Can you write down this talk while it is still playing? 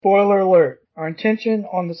Spoiler alert. Our intention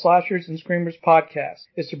on the Slashers and Screamers podcast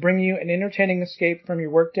is to bring you an entertaining escape from your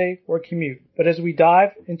workday or commute. But as we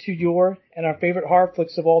dive into your and our favorite horror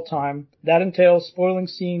flicks of all time, that entails spoiling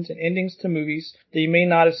scenes and endings to movies that you may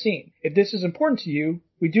not have seen. If this is important to you,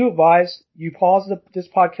 we do advise you pause this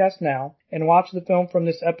podcast now and watch the film from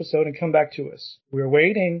this episode and come back to us. We're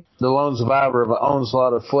waiting. The lone survivor of an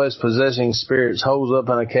onslaught of flesh-possessing spirits holds up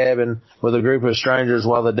in a cabin with a group of strangers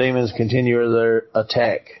while the demons continue their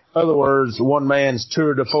attack. In other words, one man's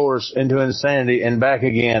tour de force into insanity and back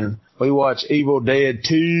again. We watch Evil Dead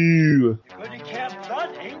 2. You're going to Camp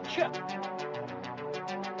Blood, ain't you?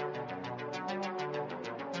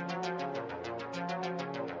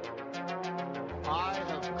 I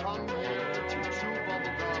have come here to chew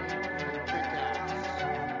bubblegum and kick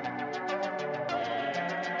ass.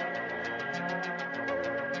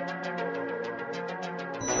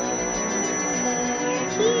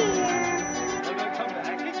 You're going to come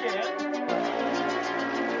back again?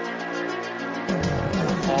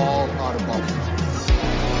 All out of bubblegum.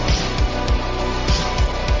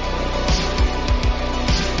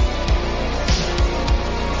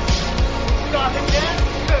 Start again?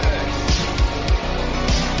 Good.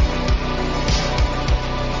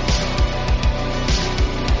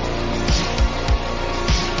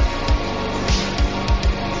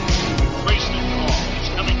 Wasting call. It's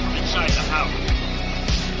coming from inside the house.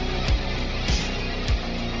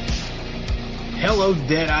 Hello,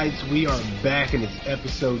 Deadites. We are back, and it's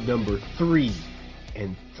episode number 3.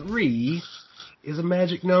 And 3 is a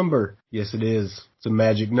magic number. Yes, it is. It's a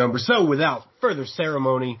magic number. So, without further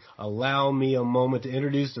ceremony, allow me a moment to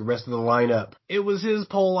introduce the rest of the lineup. It was his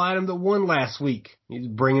poll item that won last week. He's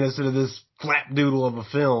bringing us into this flapdoodle of a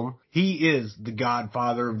film. He is the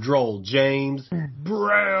godfather of Droll, James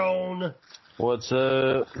Brown. What's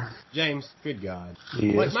up? James, good God.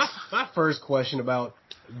 Yes. Like my first question about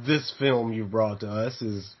this film you brought to us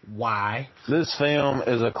is why? This film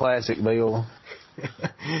is a classic, Bill.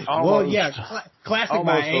 Well, yeah, classic Almost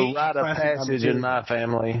by a age. rite of classic by passage in maturity. my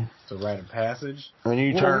family. It's a rite of passage. When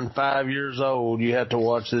you Well- turn 5 years old, you have to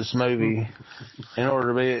watch this movie in order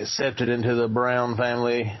to be accepted into the Brown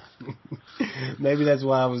family. Maybe that's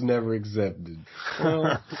why I was never accepted.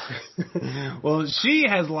 Well, well, she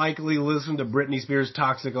has likely listened to Britney Spears'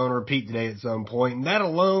 Toxic on repeat today at some point, and that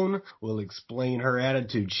alone will explain her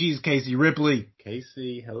attitude. She's Casey Ripley.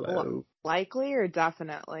 Casey, hello. Likely or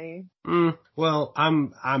definitely? Well,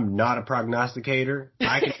 I'm not a prognosticator.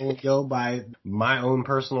 I can only go by my own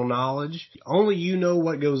personal knowledge. Only you know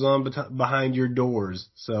what goes on behind your doors,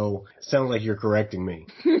 so it sounds like you're correcting me.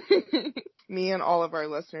 Me and all of our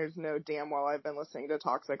listeners know damn well I've been listening to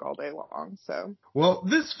Toxic all day long, so. Well,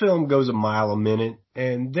 this film goes a mile a minute,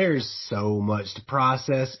 and there's so much to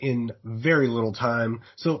process in very little time.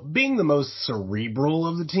 So, being the most cerebral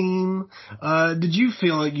of the team, did you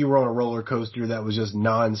feel like you were on a roller coaster that was just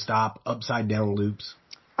non-stop, upside-down loops?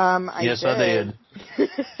 Yes, I did.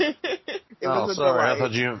 It was a sorry. I delight.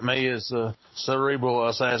 thought you meant me as a cerebral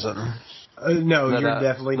assassin. No, That you're I-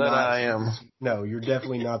 definitely that not. I am. No, you're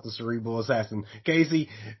definitely not the cerebral assassin. Casey,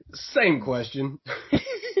 same question.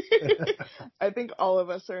 I think all of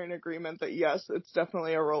us are in agreement that yes, it's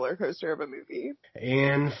definitely a roller coaster of a movie.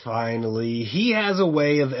 And finally, he has a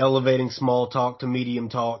way of elevating small talk to medium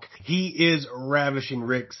talk. He is ravishing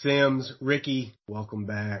Rick Sims. Ricky, welcome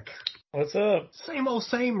back. What's up? Same old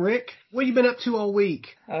same, Rick. What you been up to all week?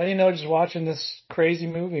 Just watching this crazy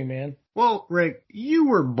movie, man. Well, Rick, you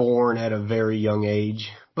were born at a very young age,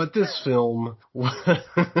 but this film,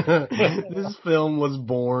 this film was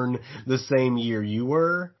born the same year you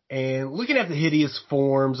were. And looking at the hideous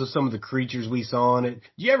forms of some of the creatures we saw in it,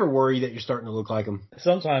 do you ever worry that you're starting to look like them?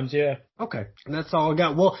 Sometimes, yeah. Okay, that's all I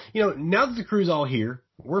got. Well, now that the crew's all here,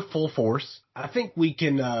 we're full force. I think we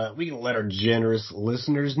can let our generous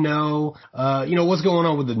listeners know, what's going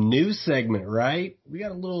on with the news segment, right? We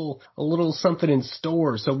got a little something in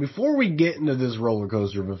store. So before we get into this roller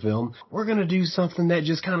coaster of a film, we're going to do something that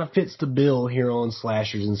just kind of fits the bill here on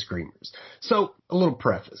Slashers and Screamers. So a little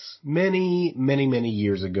preface. Many, many, many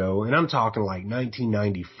years ago, and I'm talking like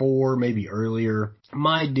 1994, maybe earlier,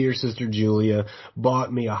 my dear sister Julia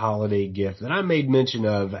bought me a holiday gift that I made mention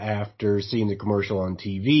of after seeing the commercial on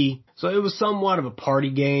TV. So it was somewhat of a party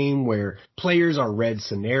game where players are read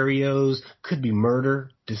scenarios, could be murder,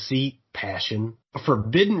 deceit, passion. A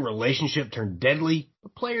forbidden relationship turned deadly. The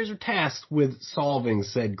players are tasked with solving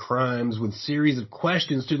said crimes with series of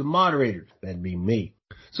questions to the moderator. That'd be me.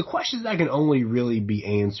 So questions that can only really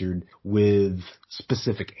be answered with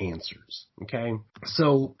specific answers. Okay?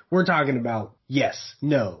 So we're talking about yes,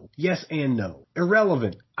 no, yes and no,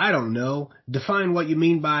 irrelevant, I don't know, define what you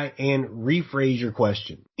mean by, and rephrase your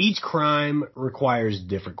question. Each crime requires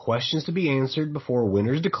different questions to be answered before a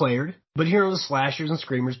winner is declared. But here on the Slashers and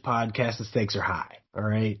Screamers podcast, the stakes are high. All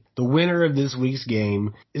right. The winner of this week's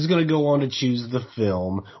game is going to go on to choose the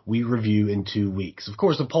film we review in 2 weeks. Of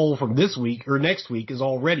course, the poll from this week or next week is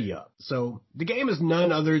already up. So the game is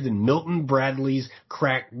none other than Milton Bradley's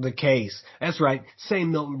Crack the Case. That's right.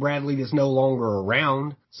 Same Milton Bradley that's no longer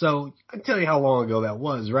around. So I can tell you how long ago that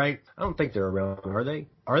was, right? I don't think they're around, are they?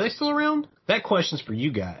 Are they still around? That question's for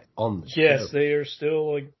you guys on the show. Yes, they are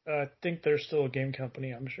still, I think they're still a game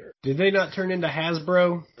company, I'm sure. Did they not turn into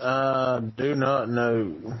Hasbro? Do not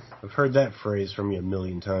know. I've heard that phrase from you a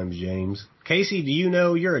million times, James. Casey, do you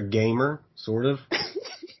know you're a gamer, sort of?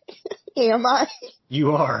 Am I?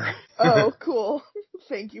 You are. Oh, cool.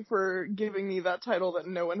 Thank you for giving me that title that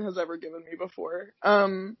no one has ever given me before.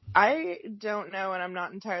 I don't know, and I'm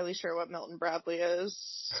not entirely sure what Milton Bradley is,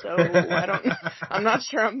 so I'm not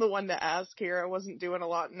sure I'm the one to ask here. I wasn't doing a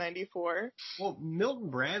lot in 94. Well, Milton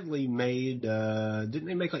Bradley made, didn't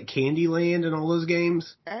they make like Candyland and all those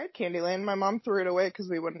games? I had Candyland. My mom threw it away because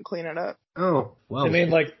we wouldn't clean it up. Oh, well. I think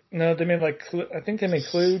they made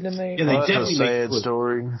Clue, didn't they? Yeah, they That's definitely a sad made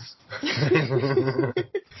story.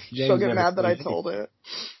 She'll get mad that I told it.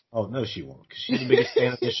 Oh, no, she won't, because she's the biggest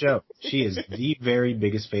fan of the show. She is the very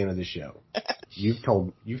biggest fan of the show. You've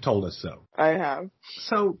told us so. I have.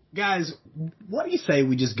 So, guys, what do you say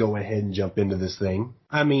we just go ahead and jump into this thing?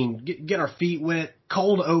 I mean, get our feet wet,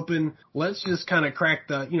 cold open. Let's just kind of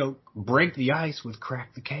break the ice with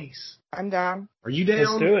Crack the Case. I'm down. Are you down?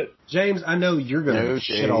 Let's do it. James, I know you're going to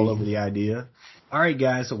shit all over the idea. All right,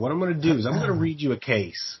 guys, so what I'm going to do is I'm going to read you a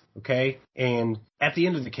case, okay? And at the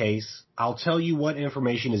end of the case, I'll tell you what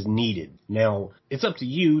information is needed. Now, it's up to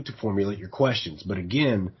you to formulate your questions, but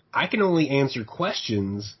again, I can only answer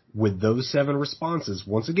questions with those 7 responses.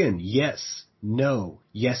 Once again, yes, no,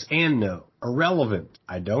 yes and no, irrelevant,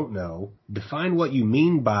 I don't know, define what you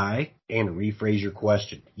mean by, and rephrase your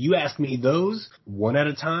question. You ask me those one at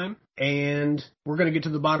a time, and we're going to get to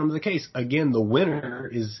the bottom of the case. Again, the winner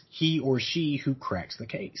is he or she who cracks the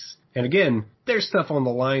case. And again, there's stuff on the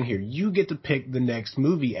line here. You get to pick the next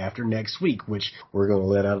movie after next week, which we're going to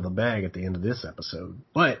let out of the bag at the end of this episode.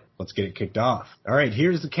 But let's get it kicked off. All right,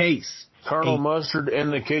 here's the case. Colonel Mustard in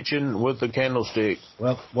the kitchen with the candlestick.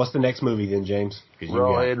 Well, what's the next movie then, James?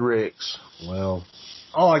 Rawhead Rex. Well,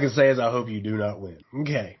 all I can say is I hope you do not win.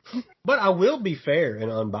 Okay. But I will be fair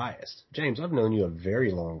and unbiased. James, I've known you a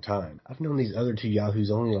very long time. I've known these other 2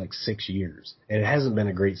 yahoos only like 6 years. And it hasn't been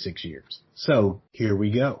a great 6 years. So, here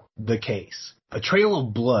we go. The case. A trail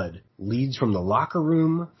of blood leads from the locker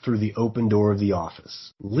room through the open door of the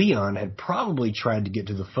office. Leon had probably tried to get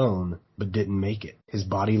to the phone, but didn't make it. His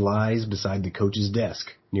body lies beside the coach's desk,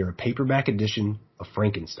 near a paperback edition of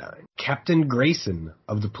Frankenstein. Captain Grayson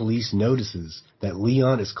of the police notices that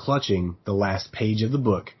Leon is clutching the last page of the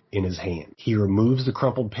book in his hand. He removes the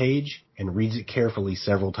crumpled page and reads it carefully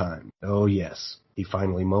several times. Oh yes, he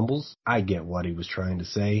finally mumbles, I get what he was trying to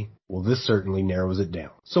say. Well, this certainly narrows it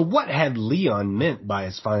down. So what had Leon meant by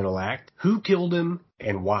his final act? Who killed him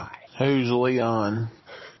and why? Who's Leon?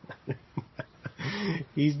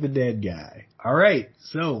 He's the dead guy. All right,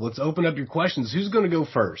 so let's open up your questions. Who's going to go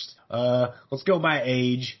first? Let's go by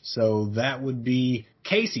age. So that would be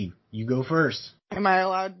Casey. You go first. Am I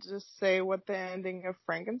allowed to say what the ending of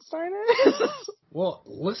Frankenstein is? Well,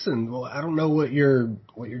 listen, I don't know what you're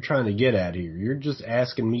trying to get at here. You're just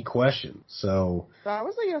asking me questions. So That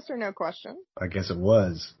was a yes or no question. I guess it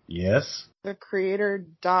was. Yes? The creator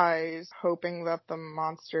dies hoping that the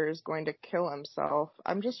monster is going to kill himself.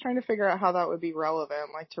 I'm just trying to figure out how that would be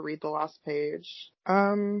relevant, like to read the last page.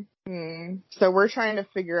 So we're trying to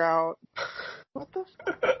figure out what the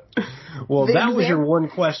Well, The that was exam- your one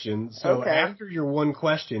question. So Okay. after your one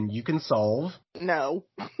question, you can solve. No.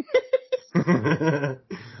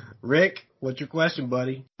 Rick, what's your question,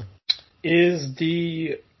 buddy? Is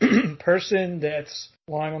the person that's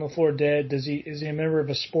lying on the floor dead, is he a member of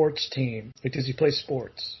a sports team? Like, does he play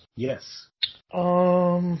sports? Yes.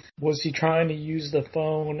 Was he trying to use the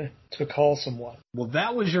phone to call someone? Well,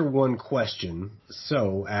 that was your one question.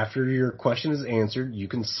 So after your question is answered, you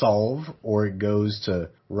can solve, or it goes to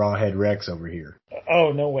Rawhead Rex over here.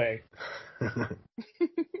 Oh, no way.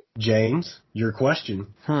 James, your question.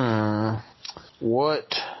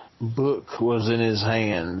 What book was in his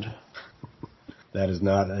hand? That is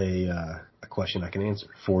not a question I can answer,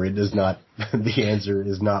 for it does not. The answer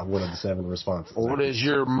is not one of the 7 responses. What is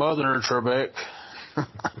your mother, Trebek?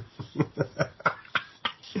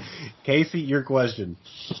 Casey, your question.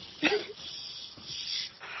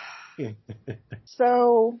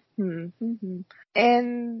 So, and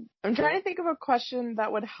I'm trying to think of a question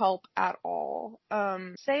that would help at all.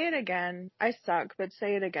 Say it again. I suck, but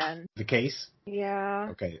say it again. The case? Yeah.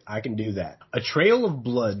 Okay, I can do that. A trail of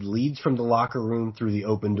blood leads from the locker room through the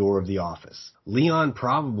open door of the office. Leon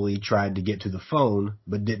probably tried to get to the phone,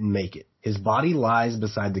 but didn't make it. His body lies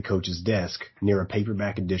beside the coach's desk near a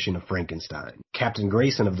paperback edition of Frankenstein. Captain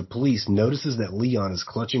Grayson of the police notices that Leon is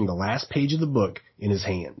clutching the last page of the book in his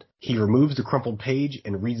hand. He removes the crumpled page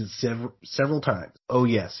and reads it several times. Oh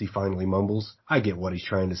yes, he finally mumbles. I get what he's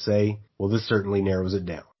trying to say. Well, this certainly narrows it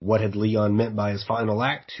down. What had Leon meant by his final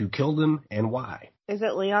act? Who killed him and why? Is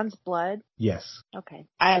it Leon's blood? Yes. Okay.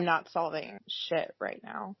 I am not solving shit right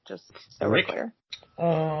now. Just so we're Rick? clear.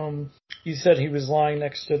 You said he was lying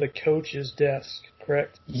next to the coach's desk,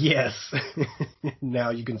 correct? Yes.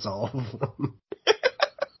 Now you can solve.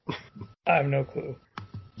 I have no clue.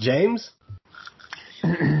 James?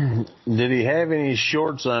 Did he have any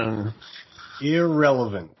shorts on?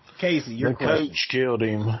 Irrelevant. Casey, your The question. coach killed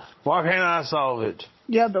him. Why can't I solve it?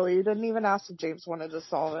 Yeah, Billy, you didn't even ask if James wanted to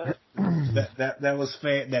solve it. That was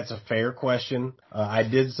fair. That's a fair question. I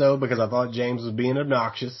did so because I thought James was being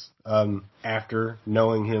obnoxious. After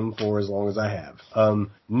knowing him for as long as I have.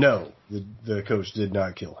 No, the coach did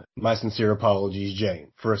not kill him. My sincere apologies, James,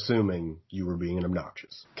 for assuming you were being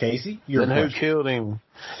obnoxious. Casey, your Then question. who killed him?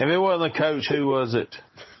 If it wasn't the coach, who was it?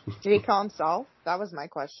 Did he kill himself? That was my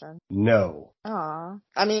question. No. Aw.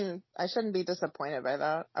 I mean, I shouldn't be disappointed by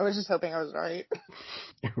that. I was just hoping I was right.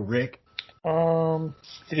 Rick?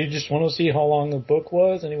 Did he just want to see how long the book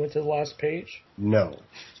was and he went to the last page? No.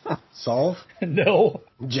 Solve? No.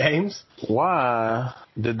 James? Why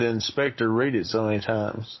did the inspector read it so many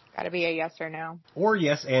times? Gotta be a yes or no. Or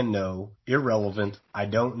yes and no. Irrelevant. I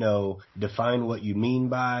don't know. Define what you mean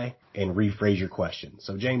by and rephrase your question.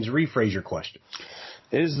 So, James, rephrase your question.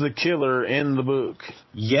 Is the killer in the book?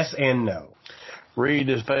 Yes and no. Read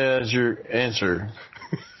as fast as your answer.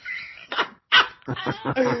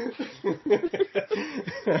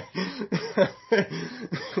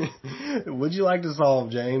 Would you like to solve,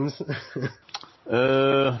 James?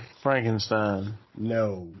 Frankenstein.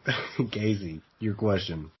 No. Casey, your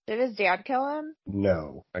question. Did his dad kill him?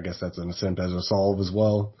 No. I guess that's an attempt as a solve as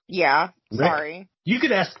well. Yeah. Rick? Sorry. You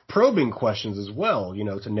could ask probing questions as well,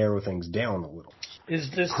 to narrow things down a little.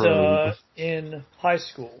 Is this in high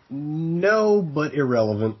school? No, but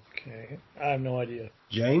irrelevant. Okay. I have no idea.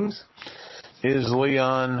 James? Is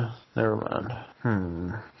Leon... Never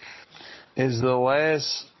mind. Is the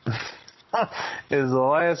last... Is the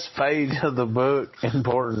last page of the book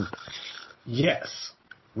important? Yes.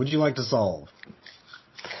 Would you like to solve?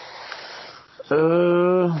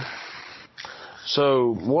 So,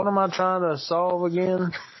 what am I trying to solve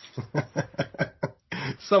again?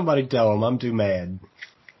 Somebody tell him I'm too mad.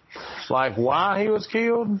 Like why he was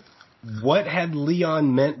killed? What had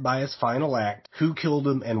Leon meant by his final act? Who killed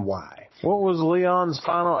him and why? What was Leon's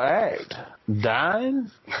final act? Dying?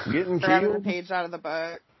 Getting Grabbing the killed? page out of the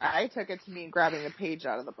book. I took it to mean grabbing the page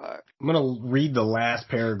out of the book. I'm going to read the last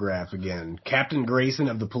paragraph again. Captain Grayson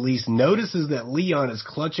of the police notices that Leon is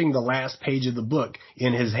clutching the last page of the book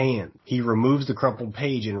in his hand. He removes the crumpled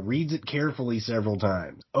page and reads it carefully several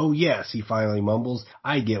times. Oh yes, he finally mumbles.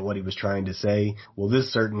 I get what he was trying to say. Well,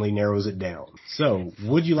 this certainly narrows it down. So,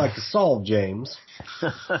 would you like to solve, James?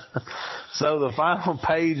 So the final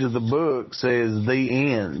page of the book says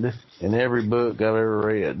the end in every book I've ever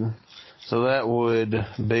read. So that would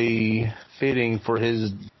be fitting for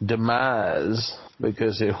his demise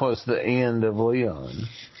because it was the end of Leon.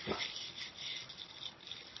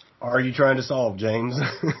 Are you trying to solve, James?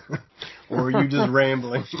 Or are you just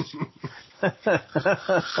rambling?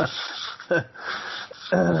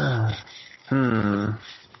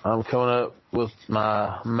 I'm coming up with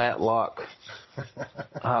my Matlock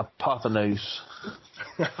hypotenuse.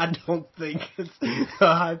 I don't think it's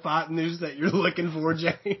a hypotenuse that you're looking for,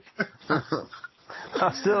 James.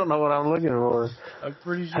 I still don't know what I'm looking for. I'm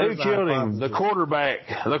pretty sure Who it's a killed him? The hypotenuse. quarterback.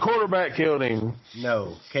 The quarterback killed him.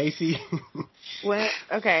 No. Casey?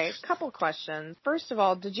 Okay, couple questions. First of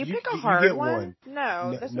all, did you pick a you hard get one? one.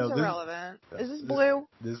 No, this no, is this- irrelevant. Is this blue?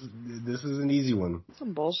 This is an easy one.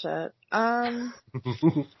 Some bullshit.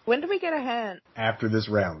 When do we get a hint? After this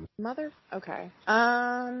round. Okay.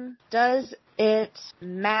 Does it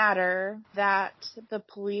matter that the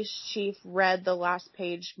police chief read the last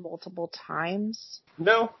page multiple times?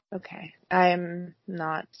 No. Okay. I'm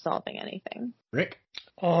not solving anything. Rick?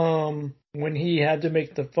 When he had to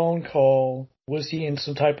make the phone call Was he in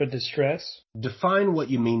some type of distress? Define what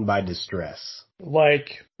you mean by distress.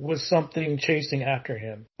 Like, was something chasing after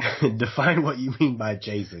him? Define what you mean by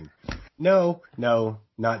chasing. No,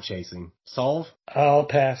 not chasing. Solve? I'll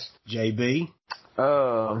pass. JB?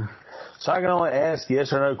 So I can only ask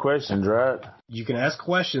yes or no questions, right? You can ask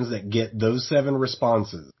questions that get those 7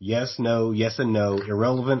 responses. Yes, no, yes and no,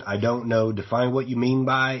 irrelevant, I don't know, define what you mean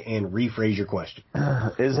by, and rephrase your question.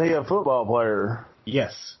 Is he a football player?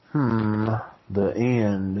 Yes. The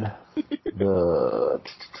end. But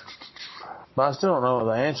I still don't know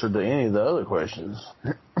the answer to any of the other questions.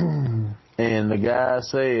 And the guy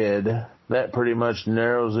said that pretty much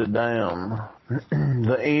narrows it down.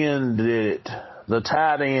 The end did it. The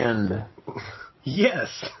tight end.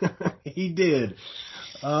 Yes, he did.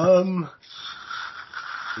 We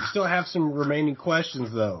still have some remaining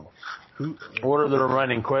questions, though. What are the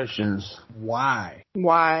remaining questions? Why?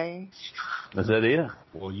 Why? Is that it?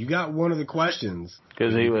 Well, you got one of the questions.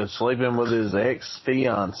 Because he was sleeping with his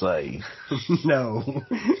ex-fiancée. No.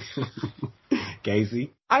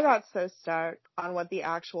 Casey? I got so stuck on what the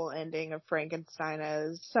actual ending of Frankenstein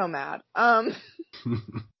is. So mad.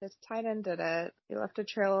 This tight end did it. He left a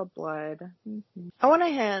trail of blood. I want a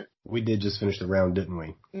hint. We did just finish the round, didn't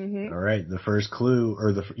we? Mm-hmm. All right. The first clue.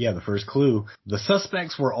 The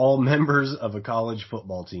suspects were all members of a college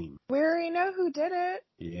football team. We already know who did it.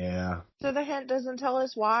 Yeah. So the hint doesn't tell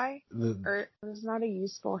us why? Or it's not a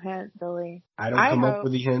useful hint, Billy. I don't come up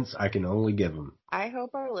with the hints. I can only give them. I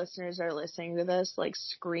hope our listeners are listening to this, like,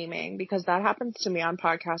 screaming, because that happens to me on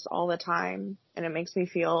podcasts all the time, and it makes me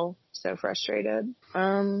feel so frustrated.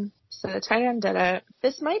 So the tight end did it.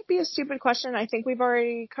 This might be a stupid question. I think we've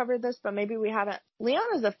already covered this, but maybe we haven't.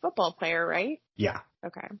 Leon is a football player, right? Yeah.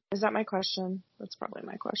 Okay. Is that my question? That's probably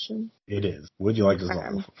my question. It is. Would you like to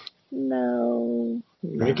solve? No.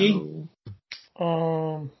 Ricky?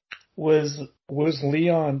 Was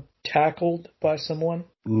Leon tackled by someone?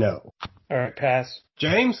 No. All right, pass.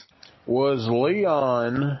 James? Was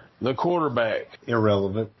Leon the quarterback?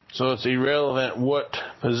 Irrelevant. So it's irrelevant what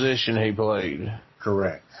position he played.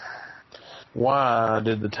 Correct. Why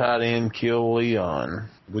did the tight end kill Leon?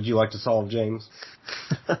 Would you like to solve, James?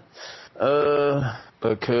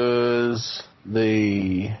 Because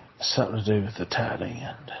something to do with the tight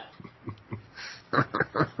end.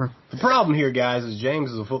 The problem here, guys, is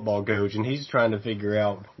James is a football coach, and he's trying to figure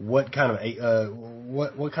out what kind of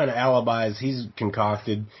what kind of alibis he's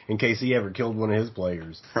concocted in case he ever killed one of his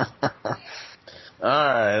players. All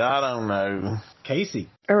right, I don't know. Casey.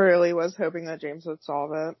 I really was hoping that James would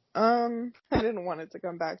solve it. I didn't want it to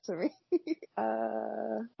come back to me.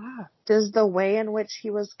 Does the way in which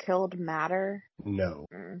he was killed matter? No.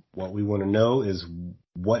 What we want to know is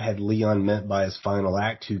what had Leon meant by his final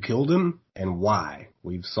act, who killed him, and why.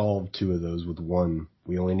 We've solved 2 of those with 1.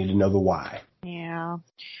 We only need to know the why. Yeah.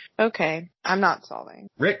 Okay. I'm not solving.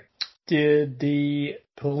 Rick? Did the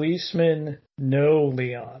policeman know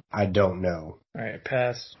Leon? I don't know. All right,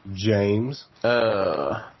 pass. James?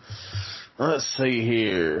 Let's see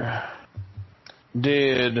here.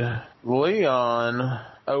 Did Leon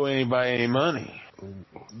owe anybody any money?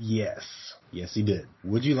 Yes. Yes, he did.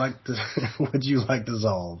 Would you like to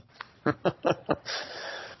solve?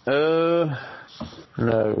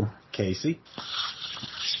 No. Casey?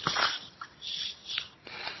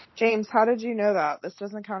 James, how did you know that? This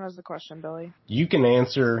doesn't count as a question, Billy. You can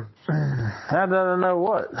answer. How did I know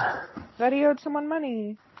what? That he owed someone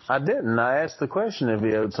money. I didn't. I asked the question if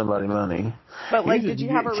he owed somebody money. But, like, He did you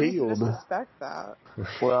didn't have a get reason to killed. suspect that?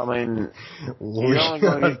 Well, I mean, you're only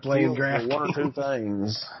going to get killed for 1 or 2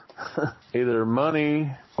 things. Either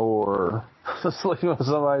money or sleeping with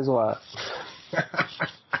somebody's wife.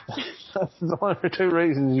 That's the only 2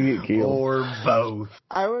 reasons you get killed. Or both.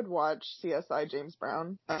 I would watch CSI James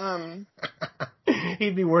Brown.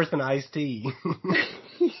 He'd be worse than Ice-T.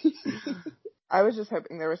 I was just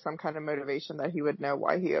hoping there was some kind of motivation that he would know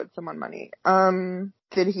why he owed someone money.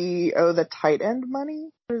 Did he owe the tight end money?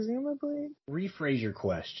 Presumably. Rephrase your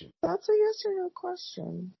question. That's a yes or no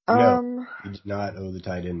question. No, he did not owe the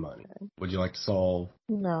tight end money. Okay. Would you like to solve?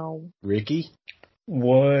 No. Ricky?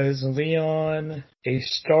 Was Leon a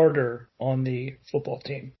starter on the football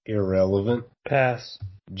team? Irrelevant. Pass.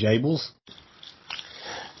 Jables?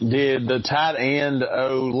 Did the tight end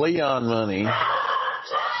owe Leon money?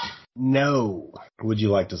 No. Would you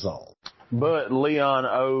like to solve? But Leon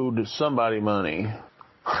owed somebody money.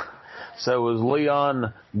 So was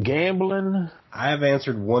Leon gambling? I have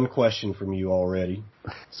answered 1 question from you already,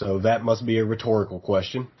 so that must be a rhetorical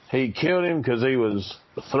question. He killed him because he was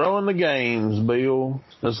throwing the games, Bill.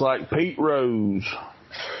 It's like Pete Rose.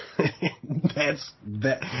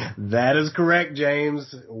 That is correct,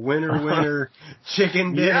 James. Winner,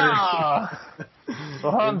 chicken dinner. Yeah.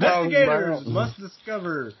 Investigators must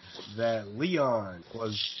discover that Leon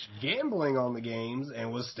was gambling on the games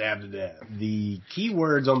and was stabbed to death. The key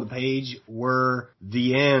words on the page were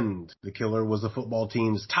the end. The killer was the football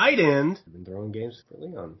team's tight end. I've been throwing games for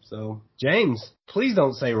Leon. So, James, please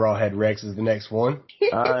don't say Rawhead Rex is the next one.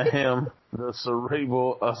 I am the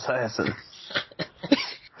cerebral assassin.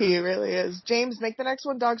 He really is. James, make the next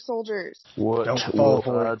one Dog Soldiers. What Don't fall will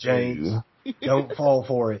for I it, James. do? Don't fall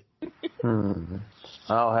for it.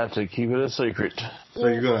 I'll have to keep it a secret. So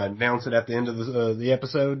you're going to announce it at the end of the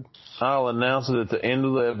episode? I'll announce it at the end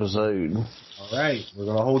of the episode. All right. We're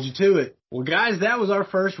going to hold you to it. Well, guys, that was our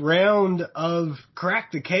first round of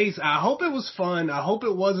Crack the Case. I hope it was fun. I hope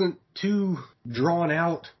it wasn't too drawn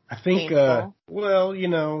out. I think, I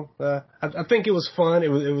think it was fun. It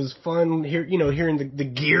was fun here, hearing the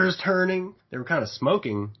gears turning. They were kind of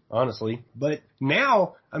smoking, honestly. But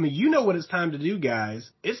now, you know what it's time to do,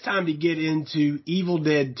 guys. It's time to get into Evil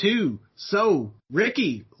Dead 2. So,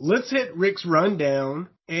 Ricky, let's hit Rick's rundown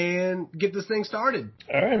and get this thing started.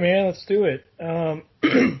 All right, man, let's do it.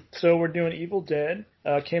 So we're doing Evil Dead.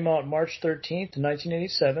 Came out March 13th,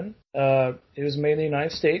 1987. It was made in the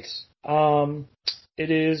United States. It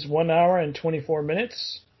is 1 hour and 24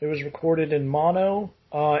 minutes. It was recorded in mono.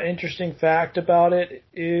 Interesting fact about it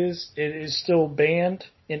is still banned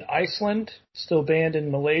in Iceland, still banned in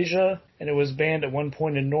Malaysia, and it was banned at one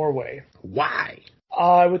point in Norway. Why?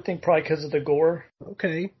 I would think probably because of the gore.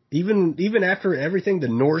 Okay. Even after everything the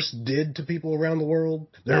Norse did to people around the world,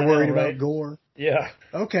 they're worried about gore. Yeah.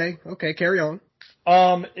 Okay, carry on.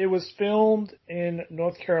 It was filmed in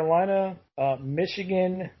North Carolina,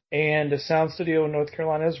 Michigan, and a sound studio in North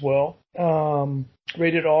Carolina as well.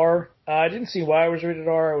 Rated R. I didn't see why it was rated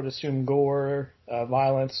R. I would assume gore,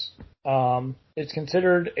 violence. It's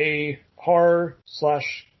considered a horror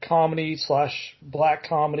 / comedy / black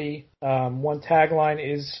comedy. One tagline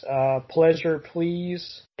is pleasure,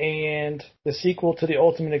 please, and the sequel to The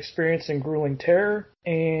Ultimate Experience in Grueling Terror.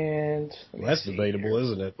 And that's debatable,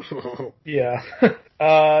 isn't it? Yeah.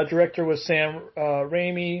 Director was Sam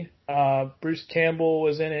Raimi. Bruce Campbell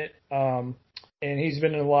was in it, and he's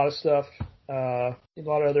been in a lot of stuff. A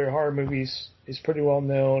lot of other horror movies. He's pretty well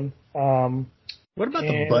known. What about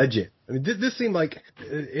the budget? This seemed like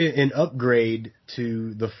an upgrade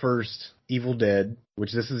to the first Evil Dead,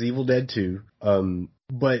 which this is Evil Dead 2.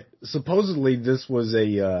 But supposedly this was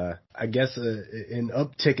an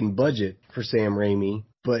uptick in budget for Sam Raimi.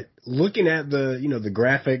 But looking at the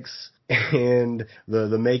graphics and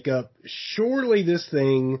the makeup, surely this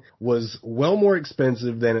thing was well more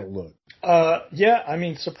expensive than it looked. Yeah,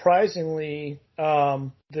 surprisingly,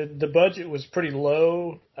 the budget was pretty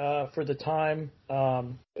low for the time.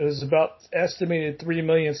 It was about estimated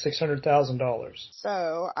 $3,600,000.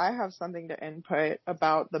 So I have something to input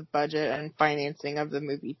about the budget and financing of the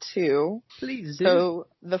movie too. Please do. So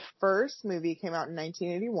the first movie came out in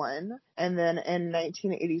 1981, and then in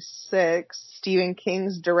 1986, Stephen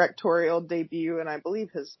King's directorial debut, and I believe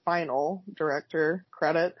his final director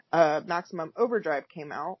credit, Maximum Overdrive,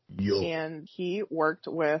 came out. Yo. And he worked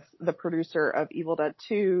with the producer of Evil Dead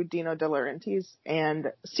 2, Dino De Laurentiis,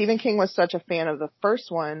 and Stephen King was such a fan of the first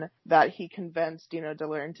one that he convinced Dino De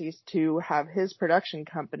Laurentiis to have his production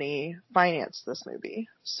company finance this movie.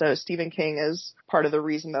 So Stephen King is part of the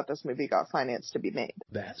reason that this movie got financed to be made.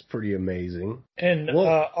 That's pretty amazing. And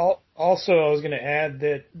also, I was going to add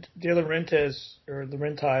that De Laurentiis, or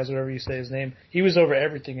Laurentiis, whatever you say his name, he was over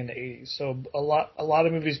everything in the 80s. So a lot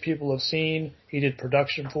of movies people have seen, he did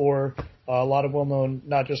production for. A lot of well-known,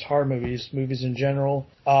 not just horror movies in general.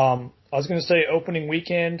 I was going to say opening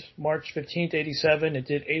weekend, March 15th, 87, it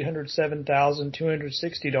did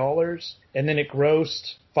 $807,260, and then it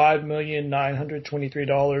grossed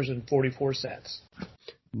 $5,923.44.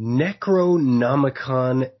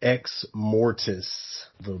 Necronomicon Ex Mortis,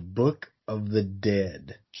 the Book of the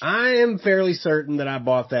Dead. I am fairly certain that I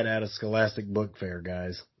bought that at a Scholastic Book Fair,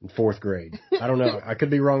 guys, in 4th grade. I don't know. I could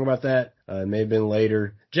be wrong about that. It may have been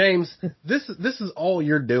later. James, this is all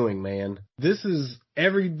you're doing, man. This is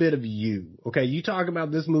every bit of you. Okay, you talk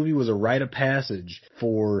about this movie was a rite of passage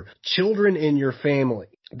for children in your family.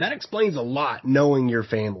 that explains a lot knowing your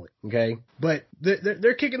family, okay? But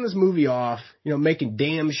they're kicking this movie off, making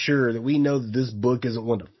damn sure that we know that this book isn't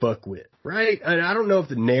one to fuck with, right? And I don't know if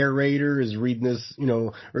the narrator is reading this,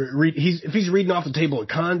 if he's reading off the table of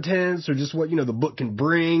contents or just what, the book can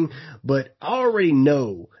bring, but I already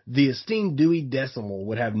know the esteemed Dewey Decimal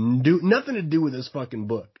would have nothing to do with this fucking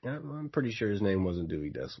book. I'm pretty sure his name wasn't Dewey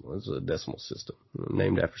Decimal. It's a decimal system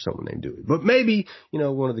named after someone named Dewey. But maybe,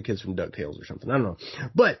 one of the kids from DuckTales or something. I don't know.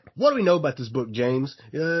 But what do we know about this book, James?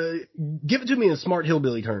 Give it to me in smart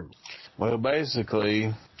hillbilly terms. Well,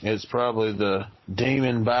 basically, it's probably the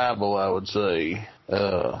Demon Bible, I would say.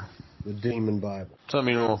 The Demon Bible.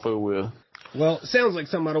 Something you don't want to fool with. Well, it sounds like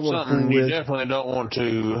something I don't want to fool with. Something you definitely don't want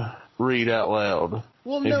to read out loud.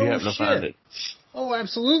 Well, if you happen to find it. Oh,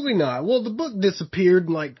 absolutely not. Well, the book disappeared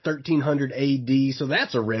in like 1300 AD, so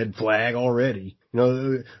that's a red flag already.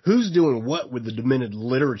 Who's doing what with the demented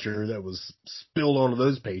literature that was spilled onto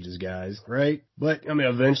those pages, guys, right? But,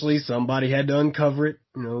 eventually somebody had to uncover it.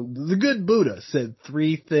 The good Buddha said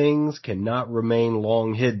 3 things cannot remain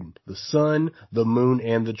long hidden: the sun, the moon,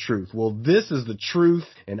 and the truth. Well, this is the truth,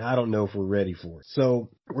 and I don't know if we're ready for it. So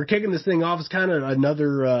we're kicking this thing off. It's kind of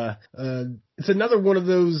another, it's another one of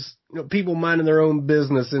those, people minding their own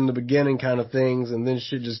business in the beginning kind of things, and then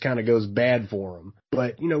shit just kind of goes bad for them.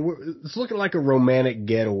 But, it's looking like a romantic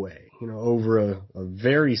getaway, over a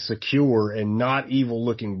very secure and not evil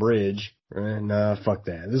looking bridge. Nah, fuck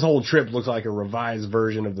that. This whole trip looks like a revised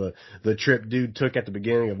version of the trip dude took at the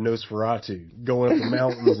beginning of Nosferatu, going up the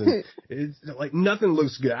mountains, and it's like nothing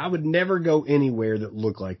looks good. I would never go anywhere that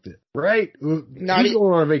looked like this, right? Not Who's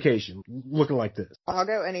going on a vacation looking like this? I'll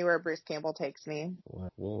go anywhere Bruce Campbell takes me.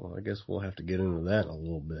 Well, I guess we'll have to get into that a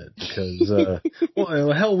little bit because,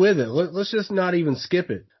 well, hell with it. Let's just not even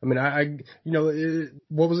skip it.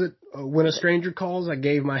 What was it? When a Stranger Calls, I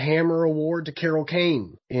gave my Hammer Award to Carol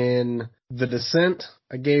Kane. In The Descent,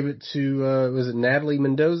 I gave it to, was it Natalie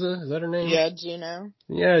Mendoza? Is that her name? Yeah, Juno.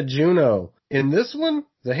 Yeah, Juno. In this one,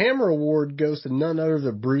 the Hammer Award goes to none other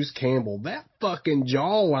than Bruce Campbell. That fucking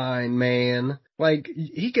jawline, man. Like,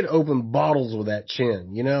 he could open bottles with that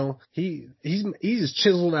chin, He's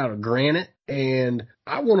chiseled out of granite, and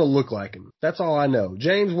I want to look like him. That's all I know.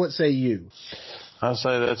 James, what say you? I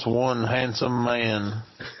say that's one handsome man.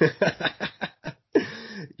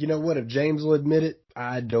 You know what? If James will admit it,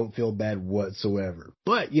 I don't feel bad whatsoever.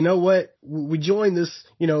 But you know what? We joined this,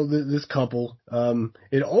 this couple.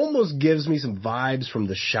 It almost gives me some vibes from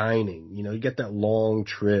The Shining. You get that long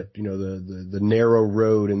trip, the narrow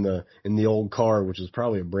road in the old car, which was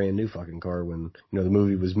probably a brand new fucking car when, the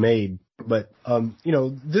movie was made. But,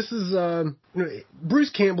 this is,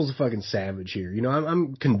 Bruce Campbell's a fucking savage here.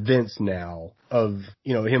 I'm convinced now of,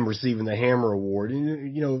 him receiving the Hammer Award.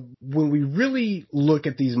 And, when we really look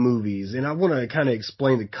at these movies, and I want to kind of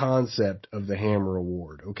explain the concept of the Hammer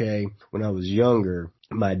Award, okay? When I was younger,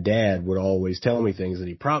 my dad would always tell me things that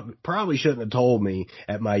he probably shouldn't have told me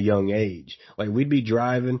at my young age. Like, we'd be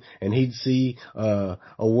driving and he'd see, a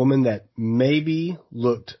woman that maybe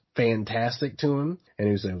looked fantastic to him, and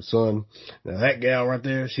he would say, son, now that gal right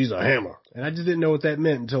there, she's a hammer. And I just didn't know what that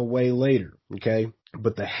meant until way later, okay?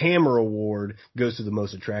 But the Hammer Award goes to the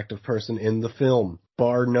most attractive person in the film,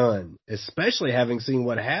 bar none, especially having seen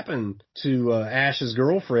what happened to Ash's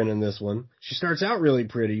girlfriend in this one. She starts out really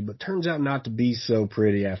pretty, but turns out not to be so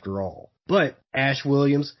pretty after all. But Ash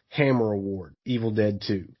Williams, Hammer Award, Evil Dead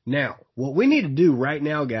 2. Now, what we need to do right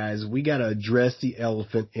now, guys, we got to address the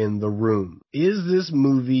elephant in the room. Is this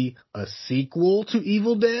movie a sequel to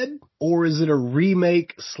Evil Dead, or is it a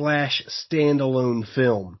remake / standalone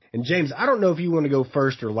film? And James, I don't know if you want to go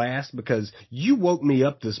first or last, because you woke me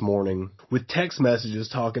up this morning with text messages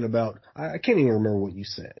talking about, I can't even remember what you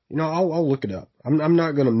said. I'll look it up. I'm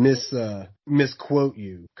not going to misquote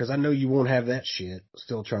you, because I know you won't have that shit.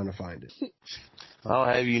 Still trying to find it. I'll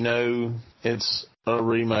have you know it's a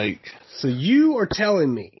remake. So you are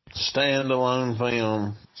telling me. Standalone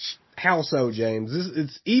film. How so, James?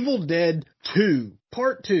 It's Evil Dead 2,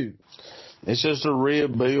 Part 2. It's just a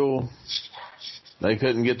rebuild. They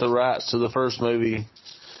couldn't get the rights to the first movie,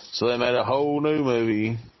 so they made a whole new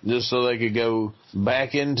movie just so they could go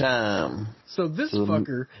back in time. So this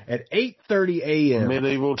fucker at 8:30 a.m.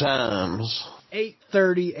 Medieval times.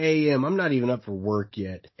 8:30 a.m. I'm not even up for work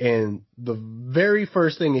yet. And the very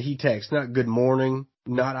first thing that he texts, not good morning,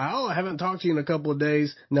 not, I haven't talked to you in a couple of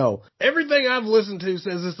days. No, everything I've listened to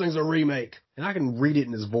says this thing's a remake. And I can read it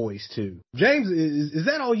in his voice, too. James, is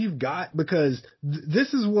that all you've got? Because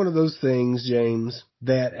this is one of those things, James,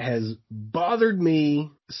 that has bothered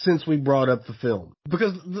me since we brought up the film.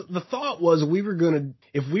 Because the thought was if we were going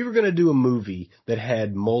to do a movie that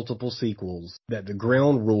had multiple sequels, that the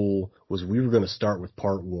ground rule was we were going to start with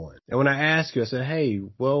part 1. And when I asked you, I said, hey,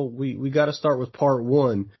 well, we got to start with part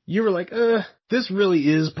 1. You were like, this really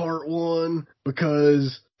is part 1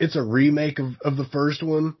 because it's a remake of the first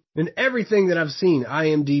one. And everything that I've seen,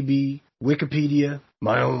 IMDb, Wikipedia,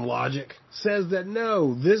 my own logic, says that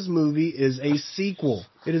no, this movie is a sequel.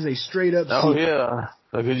 It is a straight up sequel. Oh, yeah.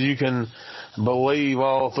 Because you can believe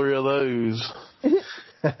all 3 of those.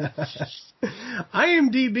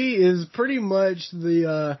 IMDb is pretty much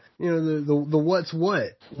the what's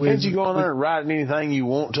what. Can't you go in there and write anything you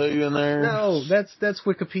want to in there? No, that's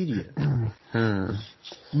Wikipedia.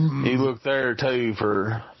 You look there too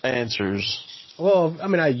for answers. Well, I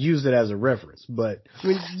mean, I used it as a reference, but I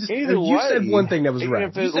mean, Either you way, said one thing that was even right.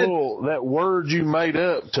 If it's that word you made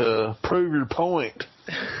up to prove your point.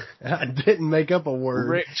 I didn't make up a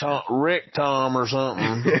word. Rectom or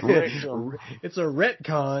something. Rectum. It's a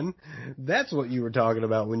retcon. That's what you were talking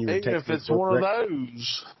about when you were Even texting. if it's one of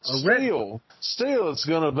those, still it's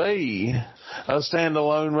going to be a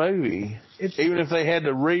standalone movie. Even if they had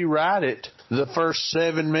to rewrite it, the first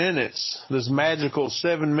 7 minutes, this magical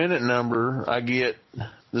 7-minute number I get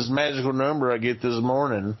this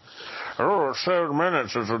morning. Oh, 7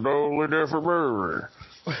 minutes is a totally different movie.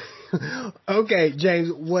 Okay, James,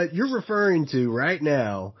 what you're referring to right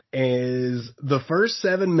now is the first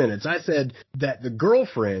 7 minutes. I said that the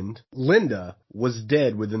girlfriend, Linda, was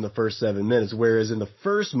dead within the first 7 minutes, whereas in the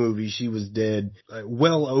first movie, she was dead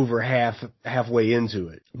well over halfway into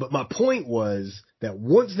it. But my point was that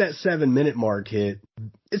once that 7-minute mark hit,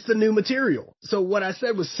 it's the new material. So what I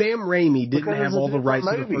said was Sam Raimi didn't have all the rights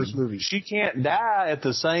to the first movie. She can't die at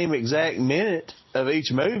the same exact minute of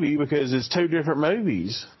each movie because it's 2 different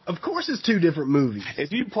movies. Of course it's 2 different movies.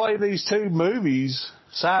 If you play these 2 movies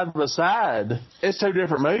side by side, it's 2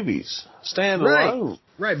 different movies. Standalone.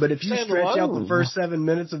 Right, but if you stretch out the first 7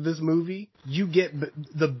 minutes of this movie, you get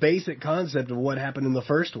the basic concept of what happened in the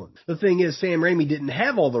first one. The thing is, Sam Raimi didn't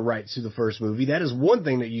have all the rights to the first movie. That is one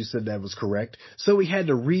thing that you said that was correct. So he had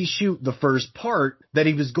to reshoot the first part that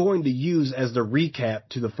he was going to use as the recap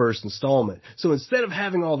to the first installment. So instead of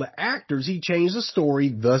having all the actors, he changed the story,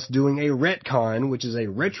 thus doing a retcon, which is a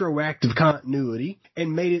retroactive continuity,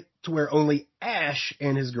 and made it to where only Ash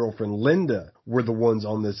and his girlfriend Linda were the ones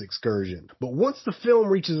on this excursion. But once the film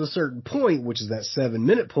reaches a certain point, which is that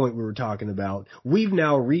 7-minute point we were talking about, we've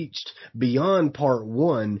now reached beyond part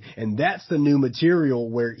 1, and that's the new material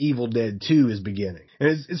where Evil Dead 2 is beginning. And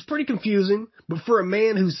it's pretty confusing, but for a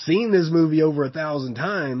man who's seen this movie over 1,000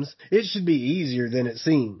 times, it should be easier than it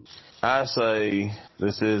seems. I say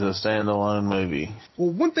this is a standalone movie.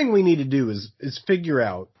 Well, one thing we need to do is figure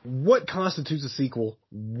out what constitutes a sequel,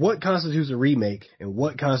 what constitutes a remake, and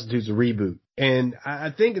what constitutes a reboot. And I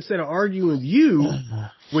think instead of arguing with you,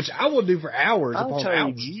 which I will do for hours I upon told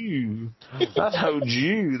hours. I told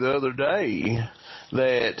you the other day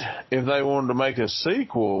that if they wanted to make a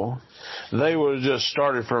sequel, they would have just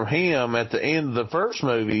started from him at the end of the first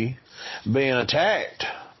movie being attacked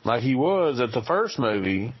like he was at the first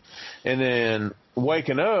movie, and then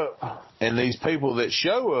waking up, and these people that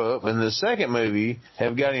show up in the second movie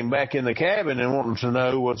have got him back in the cabin and wanting to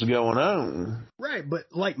know what's going on. Right, but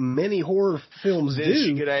like many horror films Then do,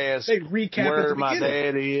 she could ask they recap at where the my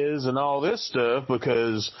beginning. dad is and all this stuff,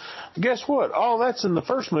 because guess what? All that's in the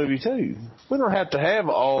first movie too. We don't have to have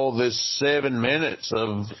all this 7 minutes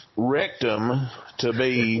of rectum to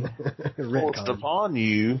be forced upon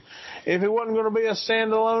you if it wasn't going to be a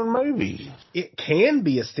standalone movie. It can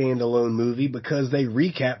be a standalone movie because they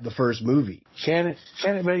recap the first movie. Can it?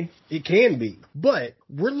 Can it be? It can be, but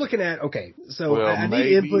we're looking at, okay, so Well, I need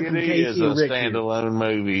maybe input from it Casey is and a Rick here. standalone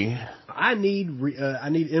movie. I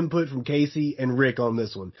need input from Casey and Rick on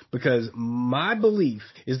this one, because my belief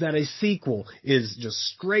is that a sequel is just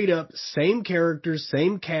straight up same characters,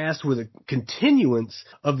 same cast with a continuance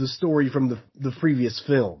of the story from the previous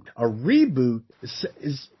film. A reboot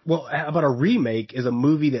is well, how about a remake is a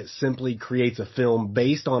movie that simply creates a film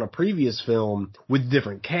based on a previous film with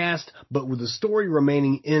different cast, but with the story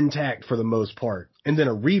remaining intact for the most part. And then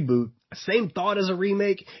a reboot Same thought as a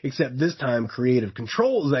remake, except this time creative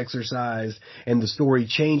control is exercised and the story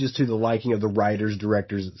changes to the liking of the writers,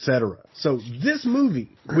 directors, etc. So this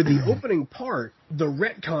movie, with the opening part, the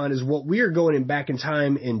retcon is what we are going back in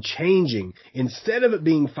time and changing. Instead of it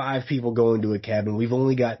being 5 people going to a cabin, we've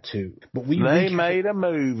only got 2. But they made a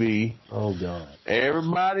movie. Oh, God.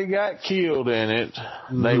 Everybody got killed in it.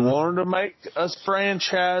 Mm-hmm. They wanted to make a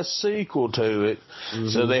franchise sequel to it,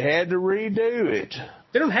 so they had to redo it.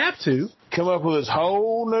 They don't have to. Come up with this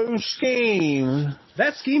whole new scheme.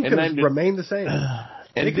 That scheme could have remained the same.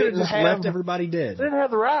 They could have just left everybody dead. They didn't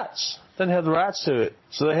have the rights. They didn't have the rights to it.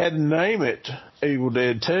 So they had to name it Evil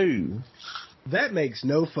Dead 2. That makes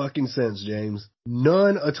no fucking sense, James.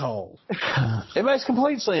 None at all. It makes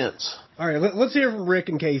complete sense. All right, let's hear from Rick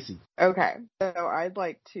and Casey. Okay, so I'd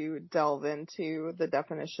like to delve into the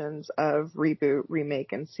definitions of reboot,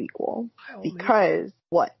 remake, and sequel. Because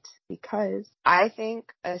I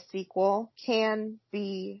think a sequel can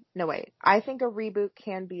be, I think a reboot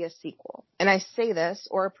can be a sequel. And I say this,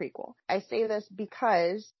 or a prequel. I say this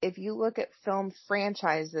because if you look at film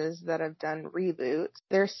franchises that have done reboots,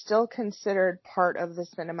 they're still considered part of the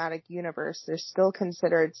cinematic universe. They're still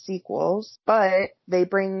considered sequels, but they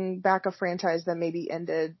bring back a franchise that maybe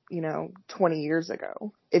ended, 20 years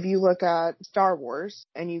ago. If you look at Star Wars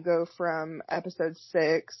and you go from episode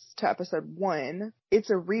 6 to episode 1, it's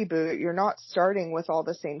a reboot. You're not starting with all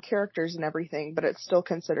the same characters and everything, but it's still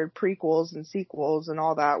considered prequels and sequels and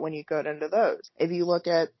all that when you go into those. If you look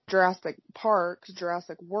at Jurassic Park,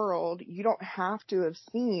 Jurassic World, you don't have to have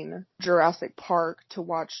seen Jurassic Park to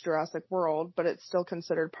watch Jurassic World, but it's still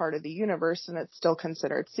considered part of the universe and it's still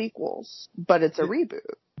considered sequels, but it's a reboot.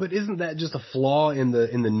 But isn't that just a flaw in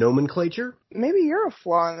the nomenclature? Maybe you're a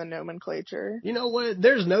flaw in the nomenclature. You know what?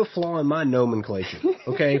 There's no flaw in my nomenclature,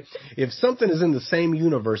 okay? If something is in the same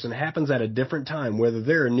universe and happens at a different time, whether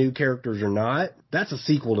there are new characters or not, that's a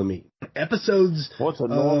sequel to me. What's a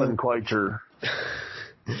nomenclature?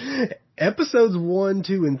 Episodes 1,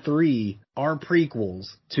 2, and 3 are prequels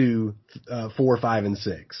to 4, 5, and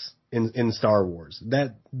 6. In Star Wars.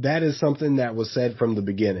 That is something that was said from the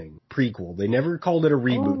beginning. Prequel. They never called it a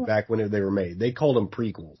reboot back when they were made. They called them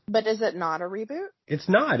prequels. But is it not a reboot? It's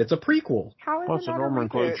not. It's a prequel. How is What's it not a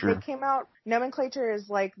nomenclature? A reboot? They came out. Nomenclature is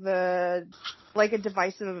like a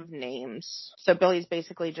divisive of names. So Billy's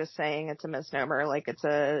basically just saying it's a misnomer, like it's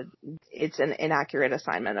an inaccurate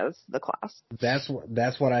assignment of the class. That's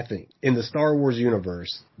what I think. In the Star Wars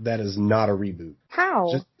universe, that is not a reboot.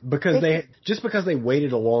 How? Just because they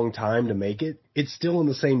waited a long time to make it, it's still in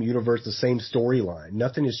the same universe, the same storyline.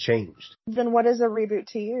 Nothing has changed. Then what is a reboot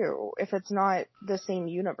to you if it's not the same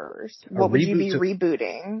universe? What would you be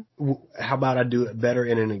rebooting? How about I do it better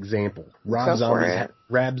in an example? Rob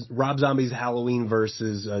Zombie's Halloween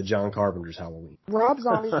versus John Carpenter's Halloween. Rob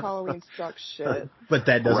Zombie's Halloween sucks shit. But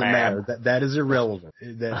that doesn't matter. That is irrelevant.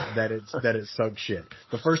 That it sucks shit.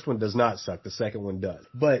 The first one does not suck. The second one does.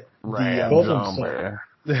 But both of them suck.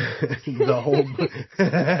 The whole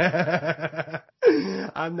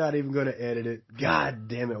I'm not even going to edit it. God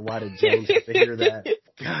damn it, why did James have to hear that?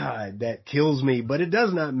 God, that kills me. But it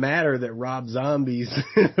does not matter that Rob Zombie's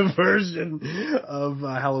version of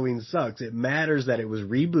Halloween sucks. It matters that it was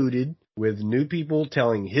rebooted with new people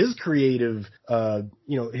telling his creative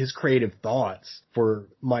thoughts for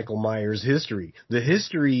Michael Myers' history. The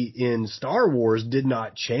history in Star Wars did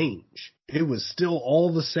not change. It was still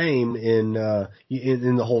all the same in the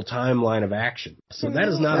whole timeline of action. So that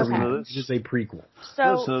is not a reboot. It's just a prequel.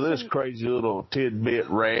 So, listen to this crazy little tidbit,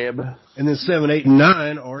 Rab. And then 7, 8, and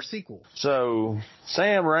 9 are sequels. So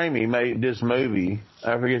Sam Raimi made this movie.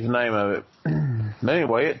 I forget the name of it. But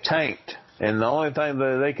anyway, it tanked. And the only thing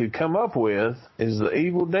that they could come up with is the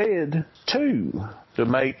Evil Dead 2 to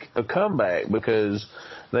make a comeback because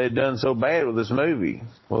they had done so bad with this movie.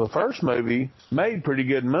 Well, the first movie made pretty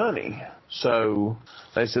good money. So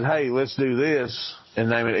they said, hey, let's do this and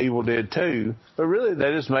name it Evil Dead 2. But really,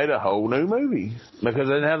 they just made a whole new movie because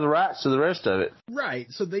they didn't have the rights to the rest of it. Right.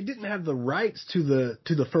 So they didn't have the rights to the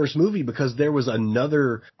first movie because there was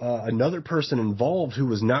another person involved who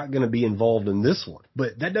was not going to be involved in this one.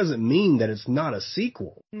 But that doesn't mean that it's not a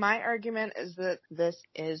sequel. My argument is that this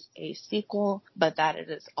is a sequel, but that it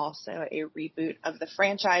is also a reboot of the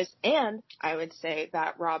franchise. And I would say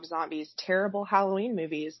that Rob Zombie's terrible Halloween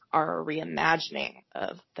movies are a reimagining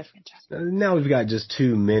of the franchise. Now we've got just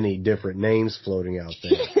too many different names floating out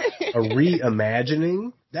there. A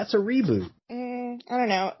reimagining? That's a reboot. I don't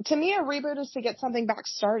know. To me, a reboot is to get something back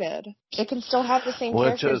started. It can still have the same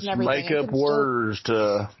characters and everything. Let's just make up words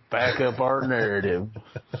to back up our narrative.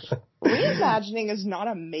 Reimagining is not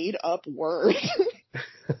a made-up word.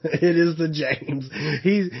 It is the James.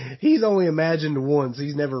 He's only imagined once.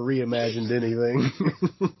 He's never reimagined anything.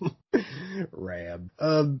 Rab.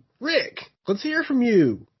 Rick, let's hear from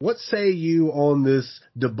you. What say you on this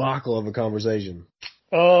debacle of a conversation?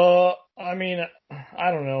 I mean,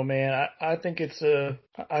 I don't know, man. I think it's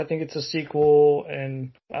a sequel,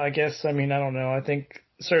 and I guess, I mean, I don't know. I think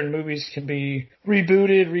certain movies can be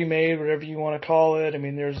rebooted, remade, whatever you want to call it. I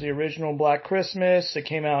mean, there's the original Black Christmas that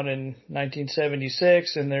came out in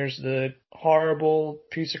 1976, and there's the horrible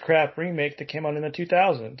piece of crap remake that came out in the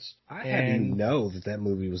 2000s. I hadn't know that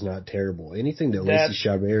movie was not terrible. Anything that Lacey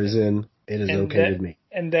Chabert is in, it is okay with me.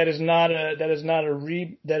 And that is not a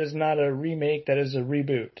remake. That is a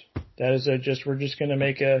reboot. That is we're just going to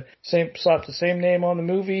make slap the same name on the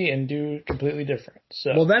movie and do completely different.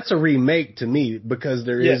 So. Well, that's a remake to me because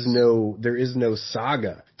there is no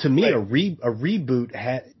saga. To me, right. a reboot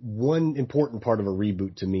one important part of a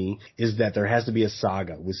reboot to me is that there has to be a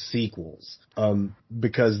saga with sequels.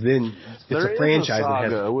 Because then it's a franchise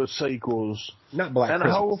that has with sequels. Not Black and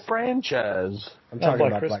Christmas. A whole franchise. I'm talking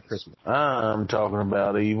about Black Christmas. I'm talking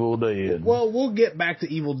about Evil Dead. Well, we'll get back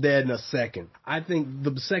to Evil Dead in a second. I think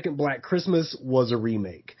the second Black Christmas was a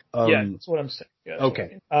remake. Yeah, that's what I'm saying. Yeah,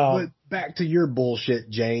 okay. But back to your bullshit,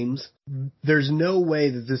 James. There's no way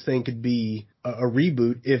that this thing could be a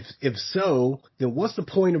reboot. If so, then what's the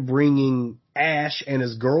point of bringing Ash and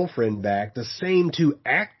his girlfriend back, the same two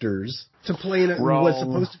actors, to play in what's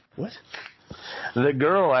supposed to... What? The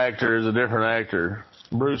girl actor is a different actor.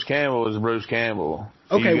 Bruce Campbell is Bruce Campbell.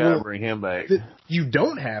 Okay, you gotta bring him back. You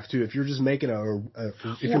don't have to if you're just making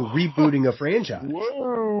if you're rebooting a franchise.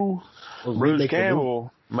 Whoa! Bruce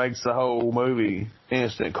Campbell makes the whole movie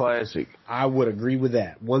instant classic. I would agree with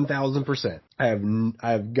that 1,000%.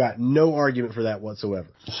 I've got no argument for that whatsoever.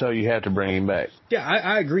 So you have to bring him back. Yeah,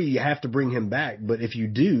 I agree. You have to bring him back. But if you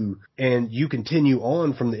do, and you continue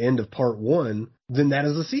on from the end of part one, then that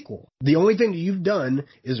is a sequel. The only thing that you've done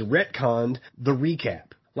is retconned the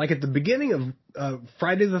recap. Like at the beginning of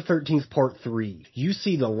Friday the 13th Part 3, you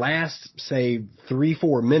see the last, say,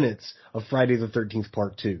 3-4 minutes of Friday the 13th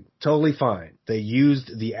Part 2. Totally fine. They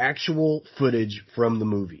used the actual footage from the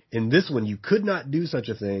movie. In this one, you could not do such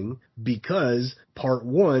a thing because Part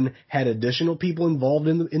 1 had additional people involved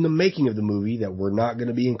in the making of the movie that were not going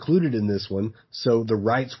to be included in this one, so the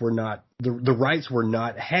rights were not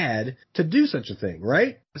had to do such a thing,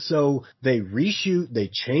 right? So they reshoot, they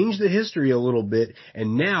change the history a little bit,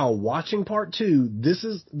 and now watching Part 2, this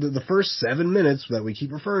is the first 7 minutes that we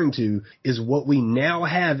keep referring to is what we now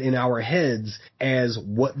have in our heads as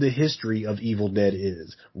what the history of Evil Dead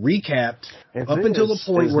is. Recapped up until the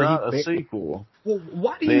point where not a sequel. Well,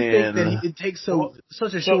 why do you think that it takes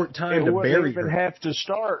such a short time to bury her? It wouldn't even have to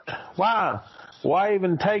start. Why? Why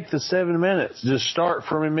even take the 7 minutes? Just start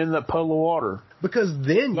from him in that puddle of water. Because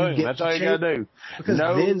then you get that's to all you gotta do. Because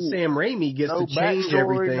then Sam Raimi gets to change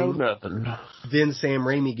everything. No nothing. Then Sam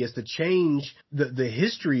Raimi gets to change the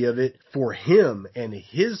history of it for him and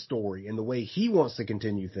his story and the way he wants to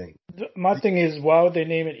continue things. My thing is, why would they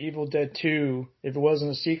name it Evil Dead 2 if it wasn't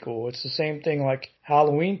a sequel? It's the same thing like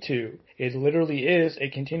Halloween 2. It literally is a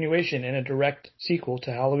continuation and a direct sequel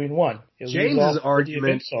to Halloween 1. James's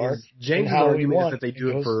argument is that they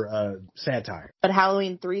do it for satire. But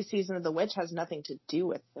Halloween 3 Season of the Witch has nothing to do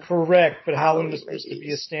with it. Correct, but Halloween was supposed to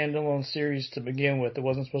be a standalone series to begin with. It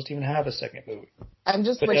wasn't supposed to even have a second movie. I'm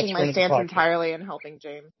just switching my stance entirely and helping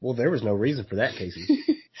James. Well, there was no reason for that, Casey.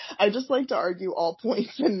 I just like to argue all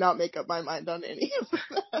points and not make up my mind on any of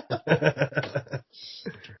that.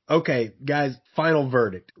 Okay, guys, final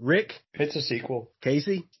verdict. Rick? It's a sequel.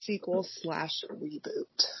 Casey?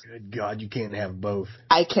 Sequel/reboot. Good God, you can't have both.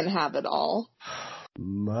 I can have it all.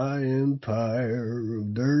 My empire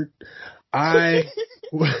of dirt. I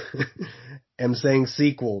am saying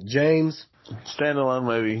sequel. James? Standalone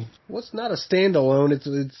movie. Well, it's not a standalone. It's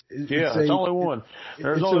only one.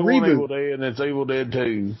 There's only one Evil Dead, and it's Evil Dead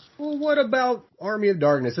 2. Well, what about Army of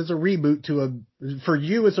Darkness? It's a reboot for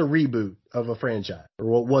you, it's a reboot of a franchise, or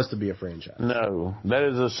what was to be a franchise. No, that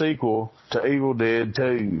is a sequel to Evil Dead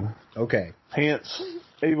 2. Okay. Hence,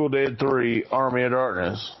 Evil Dead 3, Army of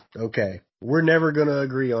Darkness. Okay. We're never going to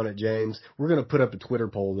agree on it, James. We're going to put up a Twitter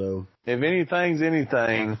poll, though. If anything's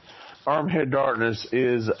anything, Army of Darkness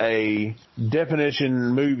is a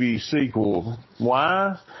definition movie sequel.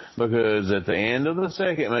 Why? Because at the end of the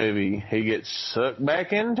second movie, he gets sucked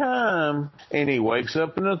back in time, and he wakes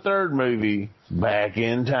up in the third movie back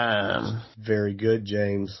in time. Very good,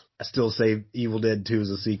 James. I still say Evil Dead 2 is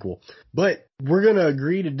a sequel. But we're going to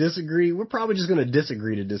agree to disagree. We're probably just going to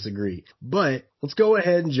disagree to disagree. But let's go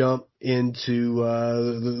ahead and jump into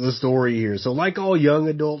the story here. So like all young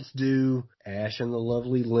adults do, Ash and the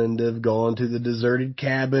lovely Linda have gone to the deserted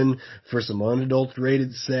cabin for some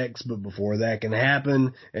unadulterated sex, but before that can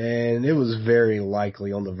happen, and it was very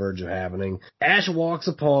likely on the verge of happening, Ash walks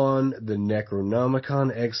upon the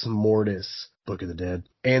Necronomicon Ex Mortis, Book of the Dead,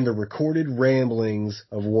 and the recorded ramblings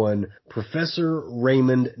of one Professor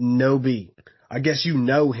Raymond Noby. I guess you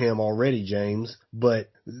know him already, James, but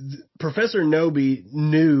Professor Noby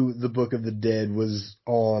knew the Book of the Dead was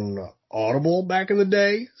on Audible back in the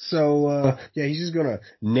day. So, yeah, he's just gonna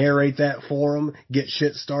narrate that for him, get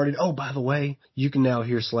shit started. Oh, by the way, you can now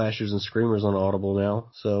hear slashers and screamers on Audible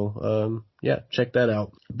now. So, yeah, check that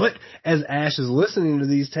out. But as Ash is listening to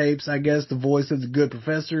these tapes, I guess the voice of the good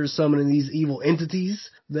professor is summoning these evil entities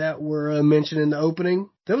that were mentioned in the opening.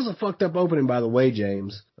 That was a fucked up opening, by the way,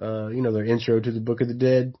 James. Their intro to the Book of the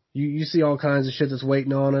Dead. You see all kinds of shit that's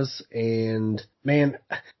waiting on us, and man,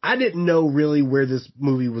 I didn't know really where this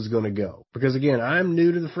movie was going to go. Because again, I'm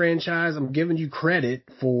new to the franchise. I'm giving you credit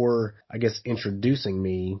for, I guess, introducing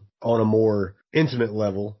me on a more intimate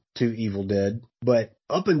level to Evil Dead. But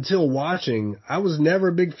up until watching, I was never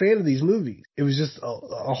a big fan of these movies. It was just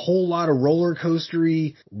a whole lot of roller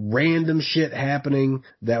coastery, random shit happening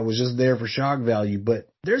that was just there for shock value. But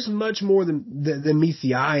there's much more than meets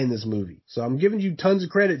the eye in this movie. So I'm giving you tons of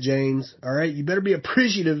credit, James. All right, you better be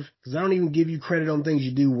appreciative, because I don't even give you credit on things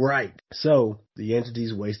you do right. So the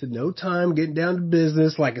entities wasted no time getting down to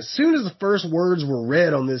business. Like, as soon as the first words were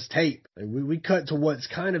read on this tape, we cut to what's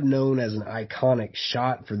kind of known as an iconic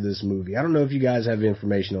shot for this movie. I don't know if you guys have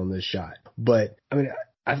information on this shot, but I mean,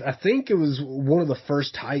 I think it was one of the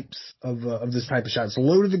first types of this type of shots.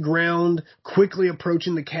 Low to the ground, quickly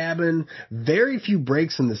approaching the cabin, very few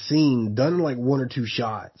breaks in the scene, done in like one or two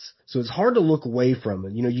shots. So it's hard to look away from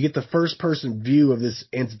it. You know, you get the first person view of this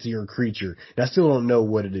entity or creature, and I still don't know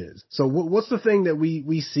what it is. So what's the thing that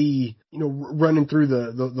we see, running through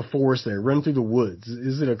the forest there, running through the woods?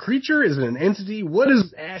 Is it a creature? Is it an entity? What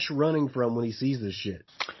is Ash running from when he sees this shit?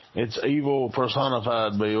 It's evil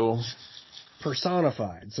personified, Bill.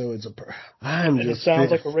 Personified. So it's it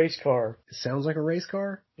sounds like a race car. It sounds like a race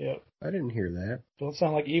car? Yep. I didn't hear that. Don't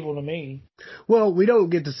sound like evil to me. Well, we don't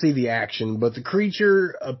get to see the action, but the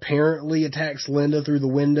creature apparently attacks Linda through the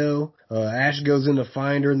window. Ash goes in to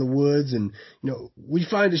find her in the woods, and, we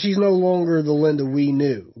find that she's no longer the Linda we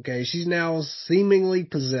knew. Okay, she's now seemingly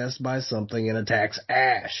possessed by something and attacks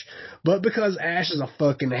Ash. But because Ash is a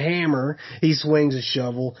fucking hammer, he swings a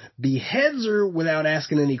shovel, beheads her without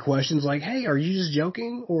asking any questions like, hey, are you just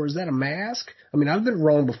joking? Or is that a mask? I mean, I've been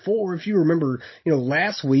wrong before. If you remember,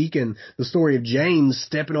 last week and the story of James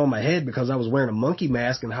stepping on my head because I was wearing a monkey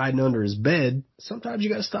mask and hiding under his bed, sometimes you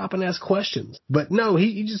gotta stop and ask questions. But no,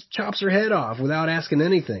 he just chops her head off without asking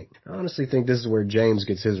anything. I honestly think this is where James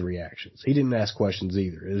gets his reactions. He didn't ask questions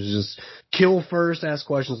either. It was just kill first, ask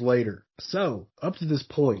questions later. So, up to this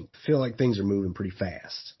point, I feel like things are moving pretty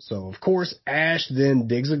fast. So, of course, Ash then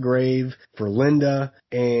digs a grave for Linda,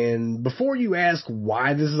 and before you ask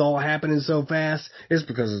why this is all happening so fast, it's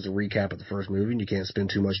because it's a recap of the first movie, and you can't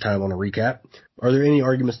spend too much time on a recap. Are there any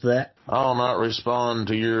arguments to that? I'll not respond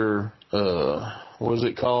to your, what is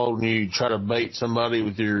it called when you try to bait somebody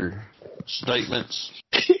with your statements?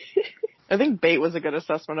 I think bait was a good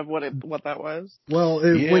assessment of what that was. Well,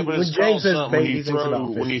 when James says bait, he thinks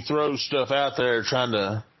about when you throw stuff out there trying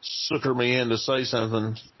to sucker me in to say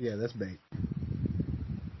something. Yeah, that's bait.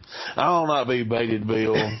 I'll not be baited,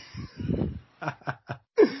 Bill.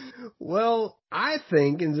 Well, I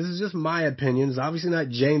think, and this is just my opinion, it's obviously not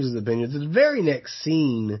James's opinion, the very next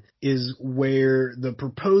scene is where the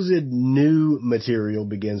proposed new material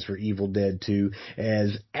begins for Evil Dead 2,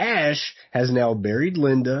 as Ash has now buried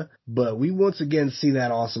Linda, but we once again see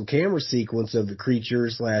that awesome camera sequence of the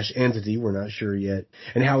creature/entity, we're not sure yet,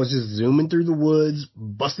 and how it's just zooming through the woods,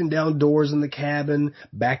 busting down doors in the cabin,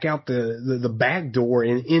 back out the back door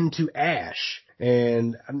and into Ash.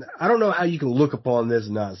 And I don't know how you can look upon this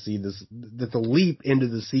and not see this, that the leap into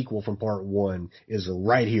the sequel from part one is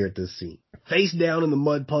right here at this scene. Face down in the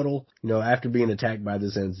mud puddle, after being attacked by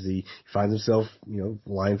this entity, he finds himself,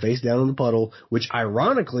 lying face down in the puddle, which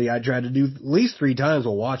ironically I tried to do at least 3 times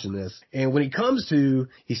while watching this. And when he comes to,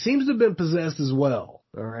 he seems to have been possessed as well.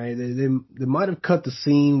 All right, they might have cut the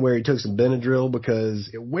scene where he took some Benadryl because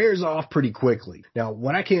it wears off pretty quickly. Now,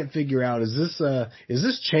 what I can't figure out is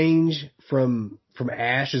this change from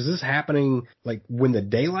Ash? Is this happening like when the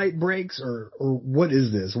daylight breaks, or what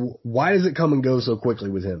is this? Why does it come and go so quickly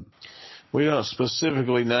with him? We don't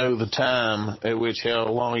specifically know the time at which how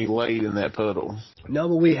long he laid in that puddle. No,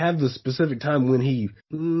 but we have the specific time when he,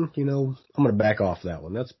 I'm going to back off that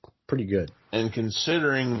one. That's pretty good. And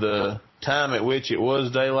considering the time at which it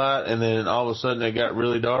was daylight and then all of a sudden it got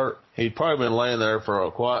really dark, he'd probably been laying there for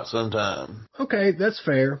quite some time. Okay, that's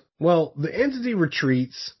fair. Well, the entity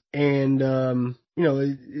retreats and,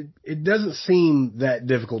 it doesn't seem that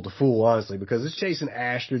difficult to fool, honestly, because it's chasing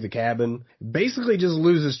Ash through the cabin, basically just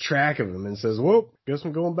loses track of him and says, well, guess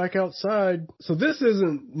I'm going back outside. So this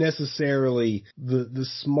isn't necessarily the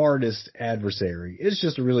smartest adversary. It's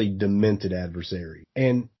just a really demented adversary.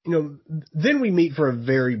 And, then we meet for a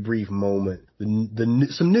very brief moment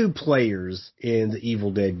some new players in the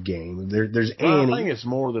Evil Dead game. There's Annie. I think it's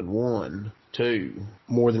more than one, too.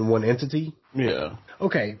 More than one entity? Yeah.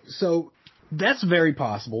 Okay, so that's very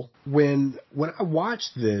possible. When I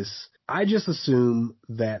watched this, I just assume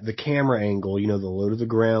that the camera angle, the low to the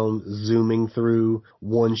ground, zooming through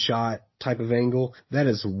one shot type of angle, that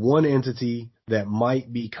is one entity that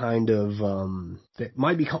might be kind of calling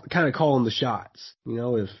the shots.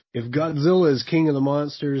 If Godzilla is king of the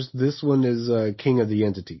monsters, this one is king of the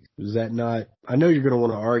entities. Is that not? I know you're going to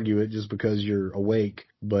want to argue it just because you're awake,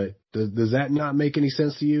 but does that not make any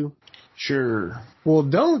sense to you? Sure. Well,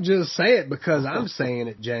 don't just say it because I'm saying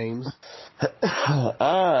it, James.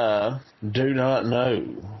 I do not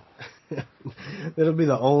know. That'll be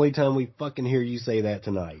the only time we fucking hear you say that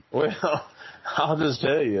tonight. Well, I'll just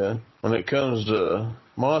tell you, when it comes to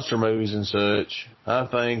monster movies and such, I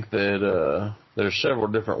think that there's several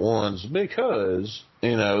different ones because,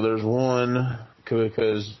 there's one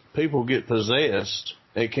because people get possessed.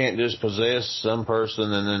 It can't just possess some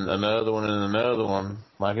person and then another one and another one.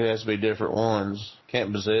 Like, it has to be different ones.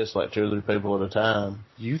 Can't possess like 2 or 3 people at a time.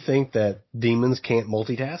 You think that demons can't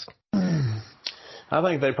multitask? I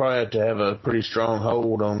think they probably have to have a pretty strong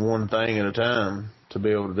hold on one thing at a time to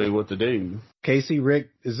be able to do what they do. Casey, Rick,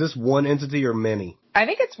 is this one entity or many? I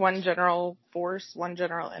think it's one general force, one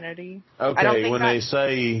general entity. Okay, when they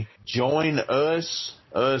say join us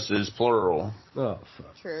is plural. Oh,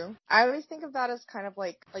 fuck. True. I always think of that as kind of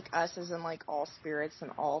like us as in like all spirits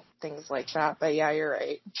and all things like that. But yeah, you're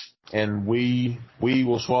right. And we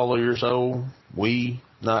will swallow your soul. We,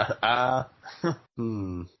 not I.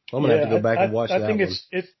 I'm gonna have to go back and watch that one.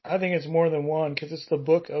 I think it's more than one because it's the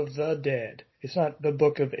Book of the Dead. It's not the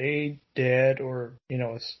Book of a Dead or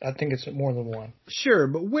I think it's more than one. Sure,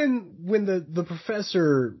 but when the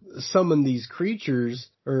professor summoned these creatures,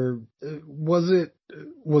 or was it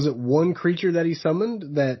one creature that he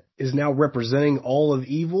summoned that is now representing all of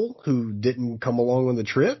evil who didn't come along on the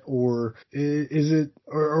trip, or is it,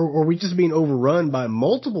 or are we just being overrun by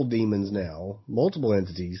multiple demons now, multiple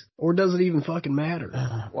entities, or does it even fucking matter?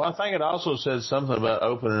 Well, I think it also said something about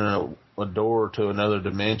opening a door to another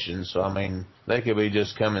dimension. So, I mean, they could be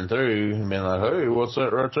just coming through and being like, hey, what's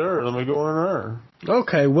that right there? Let me go in there.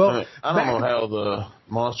 Okay, well, I don't know how the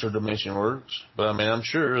monster dimension works, but I mean, I'm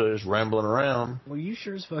sure they're just rambling around. Well, you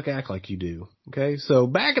sure as fuck act like you do. Okay, so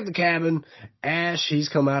back at the cabin, Ash, he's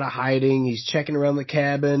come out of hiding. He's checking around the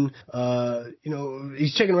cabin.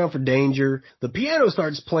 He's checking around for danger. The piano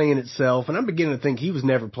starts playing itself, and I'm beginning to think he was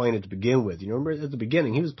never playing it to begin with. Remember at the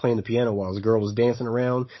beginning, he was playing the piano while his girl was dancing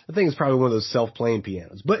around. I think it's probably one of those self-playing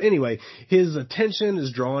pianos. But anyway, his attention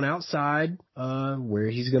is drawn outside, where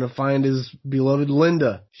he's going to find his beloved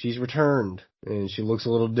Linda. She's returned, and she looks a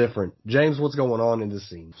little different. James, what's going on in this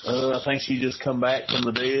scene? I think she just come back from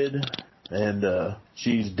the dead, and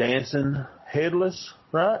she's dancing headless,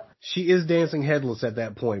 right? She is dancing headless at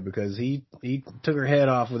that point because he took her head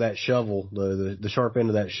off with that shovel, the sharp end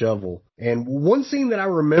of that shovel. And one scene that I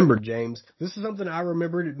remembered, James, this is something I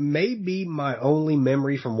remembered. It may be my only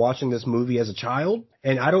memory from watching this movie as a child.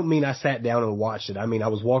 And I don't mean I sat down and watched it. I mean, I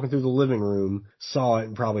was walking through the living room, saw it,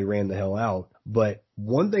 and probably ran the hell out. But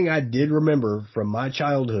one thing I did remember from my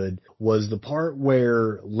childhood was the part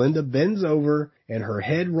where Linda bends over and her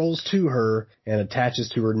head rolls to her and attaches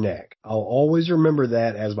to her neck. I'll always remember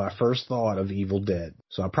that as my first thought of Evil Dead.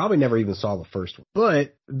 So I probably never even saw the first one.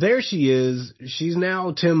 But there she is. She's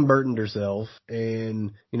now Tim Burtoned herself.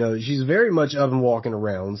 And, she's very much up and walking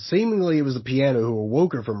around. Seemingly it was the piano who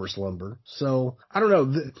awoke her from her slumber. So, I don't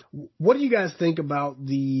know. What do you guys think about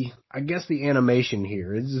the animation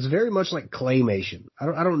here? It's very much like claymation.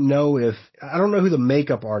 I don't know who the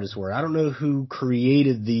makeup artists were. I don't know who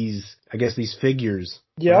created these I guess these figures.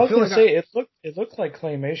 Yeah, I was feel gonna say it looked like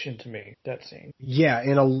claymation to me, that scene. Yeah,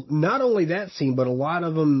 and not only that scene, but a lot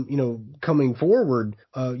of them, coming forward,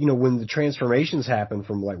 when the transformations happen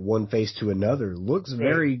from like one face to another, looks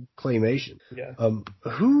very claymation. Yeah.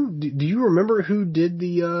 Do you remember who did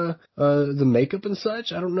the makeup and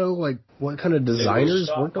such? I don't know, like what kind of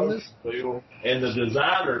designers worked on this. And the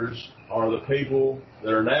designers are the people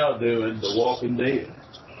that are now doing The Walking Dead.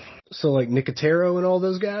 So like Nicotero and all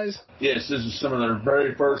those guys? Yes, this is some of their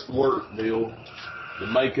very first work, Bill. The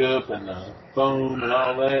makeup and the foam and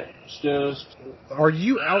all that stuff. Are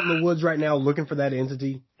you out in the woods right now looking for that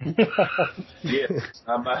entity? Yes,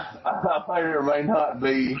 I may or may not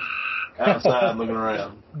be outside looking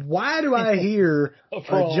around. Why do I hear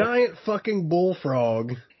a giant fucking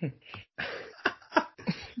bullfrog?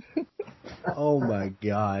 Oh my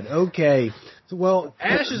God. Okay. Well,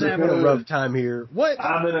 Ash is having a rough time here. What?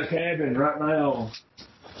 I'm in a cabin right now.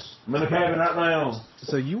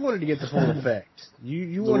 So you wanted to get the full effect.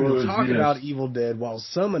 You wanted to talk about Evil Dead while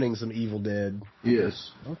summoning some Evil Dead.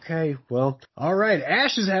 Yes. Okay, well, all right.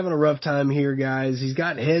 Ash is having a rough time here, guys. He's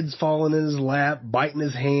got heads falling in his lap, biting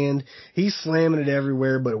his hand. He's slamming it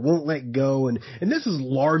everywhere, but it won't let go. And this is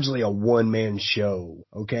largely a one-man show,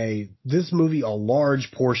 okay? This movie, a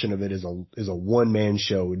large portion of it is a one-man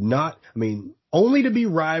show. Only to be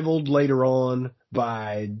rivaled later on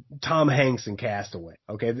by Tom Hanks in Castaway.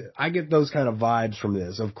 Okay, I get those kind of vibes from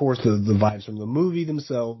this. Of course, the vibes from the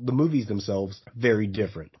movies themselves, very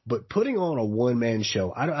different. But putting on a one-man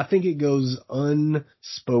show, I think it goes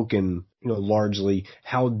unspoken, largely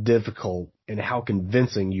how difficult and how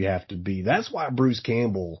convincing you have to be. That's why Bruce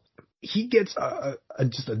Campbell, he gets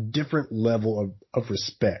just a different level of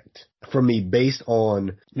respect from me based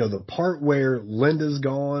on, the part where Linda's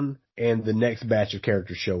gone and the next batch of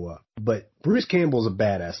characters show up. But Bruce Campbell's a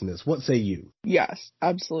badass in this. What say you? Yes,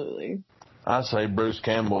 absolutely. I say Bruce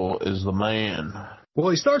Campbell is the man. Well,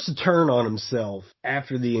 he starts to turn on himself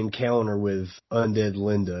after the encounter with Undead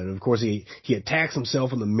Linda. And, of course, he attacks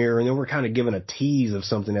himself in the mirror, and then we're kind of given a tease of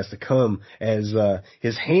something that's to come as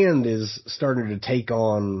his hand is starting to take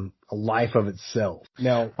on a life of itself.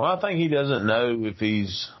 Now, well, I think he doesn't know if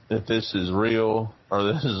this is real or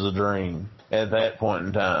this is a dream at that point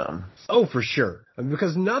in time. Oh, for sure.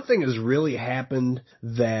 Because nothing has really happened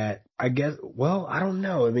that I don't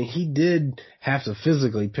know. He did have to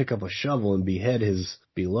physically pick up a shovel and behead his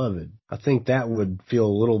beloved. I think that would feel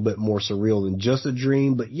a little bit more surreal than just a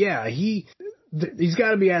dream. But yeah, he's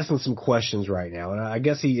got to be asking some questions right now. And I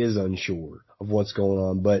guess he is unsure of what's going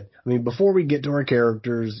on. But before we get to our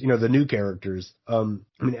characters, the new characters,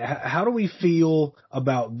 how do we feel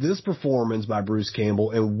about this performance by Bruce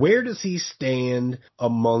Campbell, and where does he stand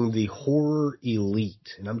among the horror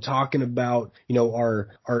elite? And I'm talking about,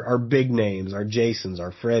 our big names, our Jasons,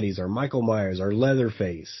 our Freddys, our Michael Myers, our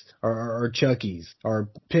Leatherface, our Chuckies, our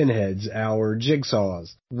Pinheads, our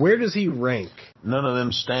Jigsaws. Where does he rank? None of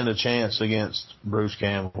them stand a chance against Bruce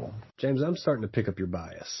Campbell. James, I'm starting to pick up your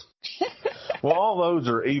bias. Well, all those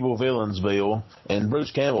are evil villains, Bill, and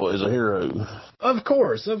Bruce Campbell is a hero. Of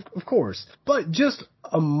course. But just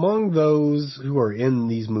among those who are in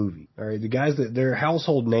these movies, all right, the guys that they're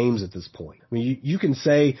household names at this point. You can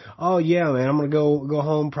say, oh yeah, man, I'm going to go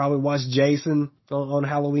home, probably watch Jason on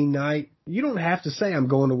Halloween night. You don't have to say I'm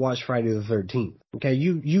going to watch Friday the 13th. Okay,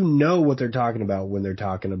 you know what they're talking about when they're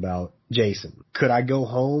talking about Jason. Could I go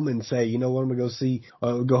home and say, you know what, I'm going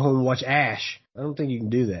to go home and watch Ash? I don't think you can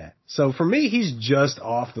do that. So for me, he's just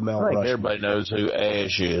off the Mount Rushmore. Everybody knows who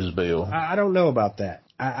Ash is, Bill. I don't know about that.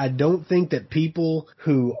 I don't think that people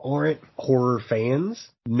who aren't horror fans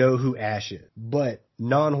know who Ash is. But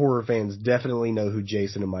non-horror fans definitely know who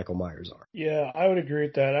Jason and Michael Myers are. Yeah, I would agree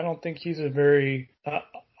with that. I don't think he's a very...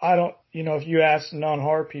 if you ask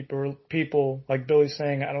non-horror people like Billy's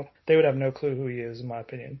saying, they would have no clue who he is, in my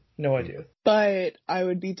opinion. No idea. But I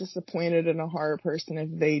would be disappointed in a horror person if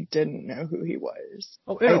they didn't know who he was.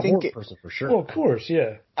 Oh, and a horror person for sure. Well, of course,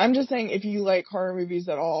 yeah. I'm just saying, if you like horror movies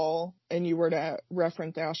at all, and you were to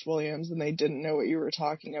reference Ash Williams and they didn't know what you were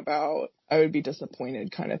talking about, I would be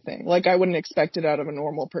disappointed, kind of thing. Like, I wouldn't expect it out of a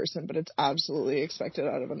normal person, but it's absolutely expected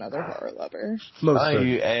out of another horror lover. I think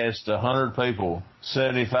you asked 100 people,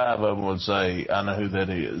 75 of them would say, I know who that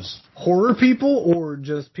is. Horror people or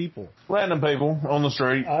just people? Random people on the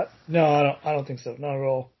street. No, I don't think so. Not at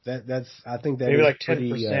all. I think that maybe is like 10%.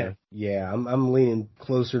 Pretty, yeah, I'm leaning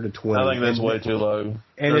closer to 20. I think that's way too low.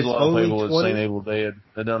 And There's it's a lot of only people 20? that seen Evil Dead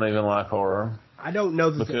that don't even like horror. I don't know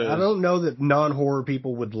that non-horror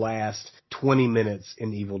people would last 20 minutes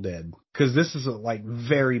in Evil Dead, because this is like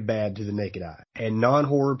very bad to the naked eye, and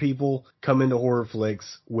non-horror people come into horror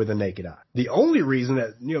flicks with a naked eye. The only reason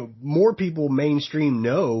that, more people mainstream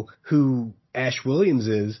know who Ash Williams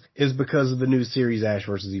is because of the new series Ash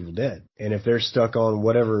vs. Evil Dead. And if they're stuck on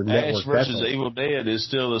whatever network Ash vs. Evil Dead is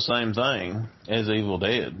still the same thing as Evil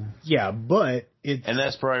Dead. Yeah, but and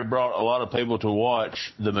that's probably brought a lot of people to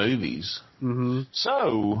watch the movies. Mm-hmm.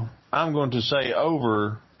 So I'm going to say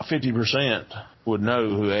over 50% would know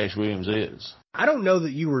who Ash Williams is. I don't know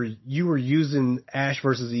that you were using Ash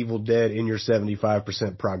vs. Evil Dead in your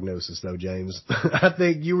 75% prognosis, though, James. I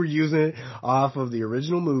think you were using it off of the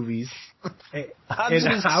original movies. I just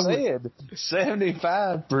said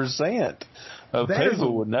 75% of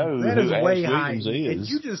people would know who Ash Williams is. And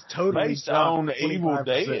you just totally based on Evil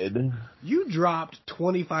Dead. You dropped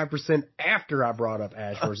 25% after I brought up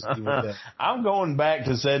Ash vs. Evil Dead. I'm going back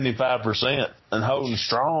to 75% and holding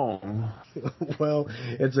strong. Well,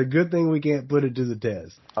 it's a good thing we can't put it to the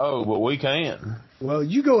test. Oh, but we can. Well,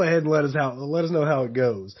 you go ahead and let us know how it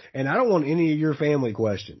goes. And I don't want any of your family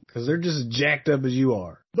questions, because they're just as jacked up as you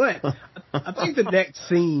are. But I think the next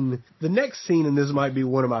scene, and this might be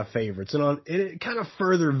one of my favorites, and it kind of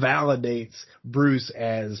further validates Bruce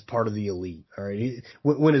as part of the elite. All right,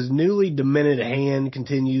 when his newly demented hand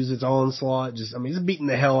continues its onslaught, he's beating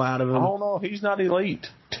the hell out of him. Oh no, he's not elite.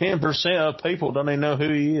 10% of people don't even know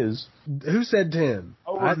who he is. Who said 10?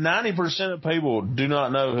 Over 90% of people do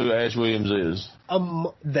not know who Ash Williams is.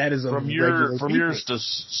 That is from your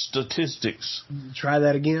statistics. Try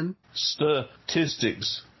that again.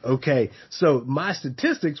 Statistics. Okay, so my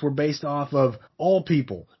statistics were based off of all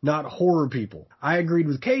people, not horror people. I agreed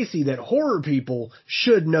with Casey that horror people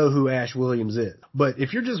should know who Ash Williams is. But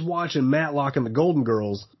if you're just watching Matlock and the Golden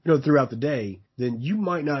Girls, throughout the day, then you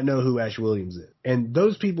might not know who Ash Williams is. And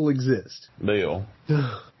those people exist. Bill,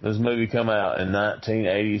 this movie come out in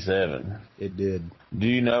 1987. It did. Do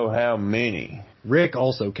you know how many? Rick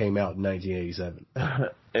also came out in 1987.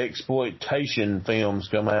 Exploitation films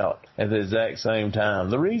come out at the exact same time.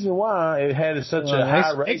 The reason why it had such a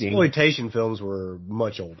high rating. Exploitation films were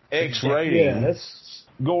much older. X rating. Yeah,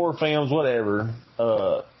 gore films, whatever.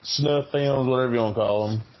 Snuff films, whatever you want to call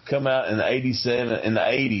them. Come out in the 80s.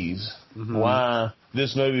 Mm-hmm. Why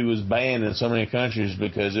this movie was banned in so many countries,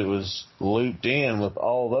 because it was looped in with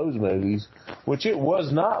all those movies, which it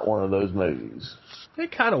was not one of those movies.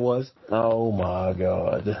 It kind of was. Oh my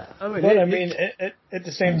God! At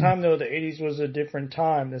the same time though, the '80s was a different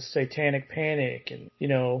time. The Satanic Panic and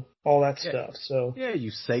all that stuff. So yeah,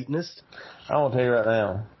 you Satanist. I want to tell you right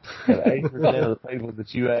now, that 80% of the people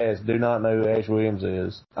that you ask do not know who Ash Williams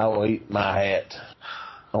is. I will eat my hat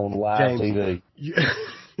on live TV.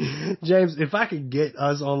 James, if I could get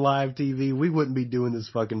us on live TV, we wouldn't be doing this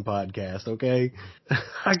fucking podcast, okay?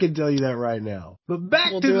 I can tell you that right now. But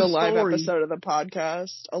we'll do a live episode of the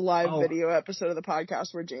podcast, a live video episode of the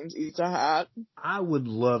podcast where James eats a hat. I would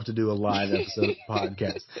love to do a live episode of the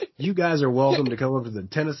podcast. You guys are welcome to come up to the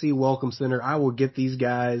Tennessee Welcome Center. I will get these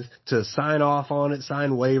guys to sign off on it,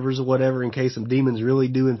 sign waivers or whatever in case some demons really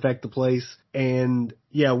do infect the place. And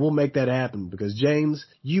yeah, we'll make that happen, because James,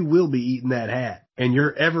 you will be eating that hat, and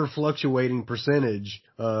your ever fluctuating percentage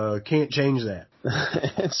can't change that.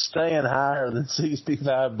 It's staying higher than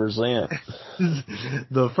 65%.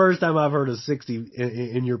 The first time I've heard of 60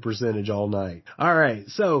 in your percentage all night. All right,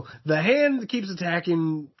 so the hand keeps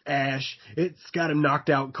attacking Ash. It's got him knocked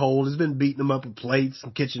out cold. It's been beating him up with plates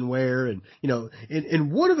and kitchenware, and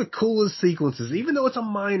in one of the coolest sequences, even though it's a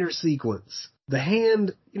minor sequence. The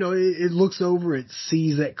hand, it looks over, it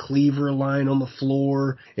sees that cleaver line on the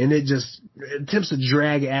floor, and it attempts to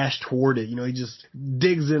drag Ash toward it. He just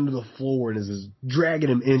digs into the floor and is dragging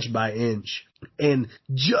him inch by inch. And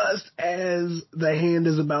just as the hand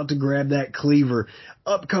is about to grab that cleaver,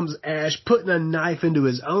 up comes Ash, putting a knife into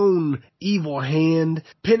his own evil hand,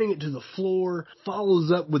 pinning it to the floor,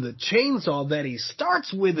 follows up with a chainsaw that he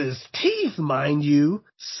starts with his teeth, mind you,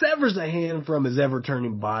 severs a hand from his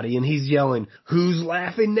ever-turning body, and he's yelling, "Who's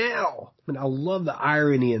laughing now?" And I love the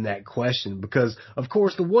irony in that question, because, of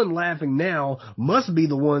course, the one laughing now must be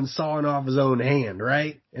the one sawing off his own hand,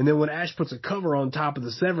 right? And then when Ash puts a cover on top of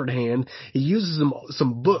the severed hand, he uses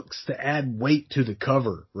some books to add weight to the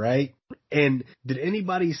cover, right? And did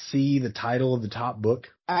anybody see the title of the top book?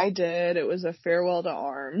 I did. It was A Farewell to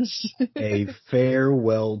Arms. A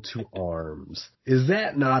Farewell to Arms. Is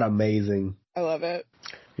that not amazing? I love it.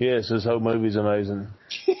 Yes, this whole movie's amazing.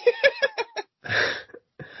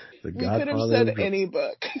 We could have said any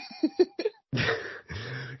book.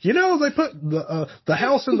 You know, they put the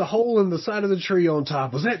house in the hole in the side of the tree on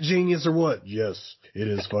top. Was that genius or what? Yes, it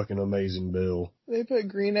is fucking amazing, Bill. They put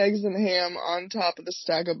green eggs and ham on top of the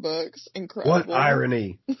stack of books. Incredible. What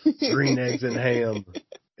irony. Green eggs and ham.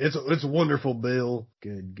 It's wonderful, Bill.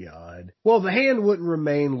 Good God. Well, the hand wouldn't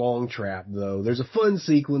remain long trapped, though. There's a fun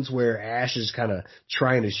sequence where Ash is kind of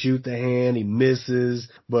trying to shoot the hand. He misses,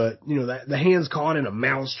 but, you know, the hand's caught in a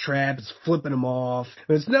mouse trap. It's flipping him off.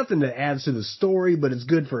 And it's nothing that adds to the story, but it's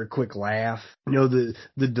good for a quick laugh. You know,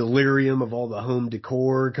 the delirium of all the home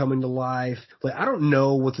decor coming to life. Like, I don't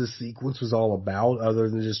know what this sequence was all about other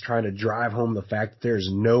than just trying to drive home the fact that there's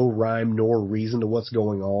no rhyme nor reason to what's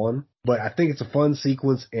going on. But I think it's a fun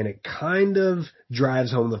sequence, and it kind of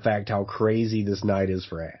drives home the fact how crazy this night is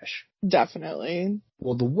for Ash. Definitely.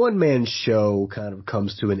 Well, the one-man show kind of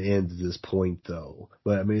comes to an end at this point, though.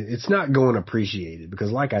 But, I mean, it's not going appreciated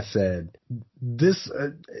because, like I said, this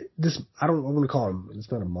I want to call it,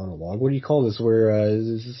 it's not a monologue. What do you call this? Where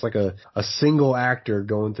it's just like a single actor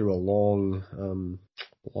going through a long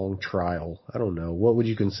trial. I don't know. What would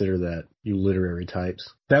you consider that, you literary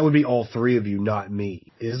types? That would be all three of you, not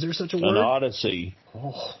me. Is there such a word? An odyssey.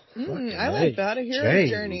 Oh, I like that. A hero's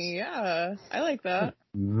journey. Yeah, I like that.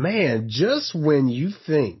 Man, just when you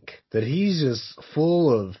think that he's just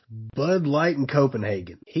full of Bud Light and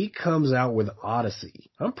Copenhagen, he comes out with Odyssey.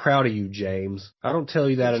 I'm proud of you, James. I don't tell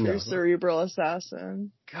you that You're enough. cerebral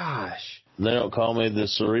assassin. Gosh. They don't call me the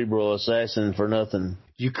cerebral assassin for nothing.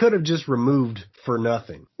 You could have just removed for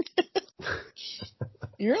nothing.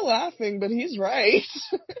 You're laughing, but he's right.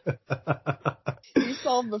 He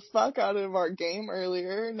solved the fuck out of our game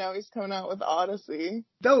earlier. Now he's coming out with Odyssey.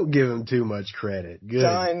 Don't give him too much credit. Good.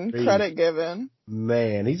 Done. Credit given.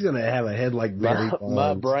 Man, he's going to have a head like Barry Bonds.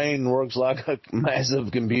 My brain works like a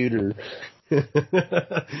massive computer.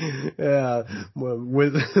 Yeah, well,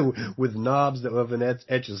 with knobs that have an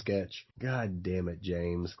etch-a-sketch. God damn it,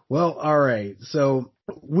 James. Well, all right. So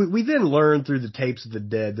we then learn through the tapes of the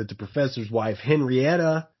dead that the professor's wife,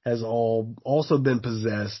 Henrietta, has also been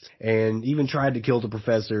possessed and even tried to kill the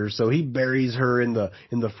professor. So he buries her in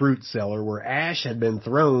the fruit cellar where Ash had been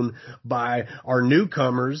thrown by our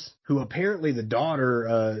newcomers, who apparently the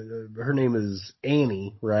daughter, her name is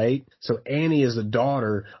Annie, right? So Annie is the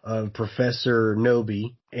daughter of Professor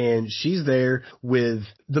Noby, and she's there with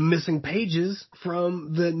the missing pages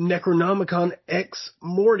from the Necronomicon Ex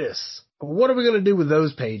Mortis. What are we going to do with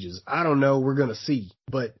those pages? I don't know. We're going to see.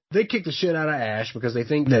 But they kick the shit out of Ash because they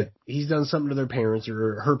think that he's done something to their parents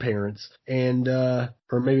or her parents. And, or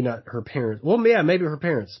maybe not her parents. Well, yeah, maybe her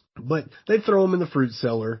parents. But they throw him in the fruit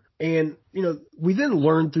cellar. And, you know, we then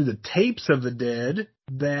learn through the tapes of the dead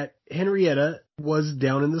that Henrietta was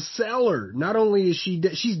down in the cellar. Not only is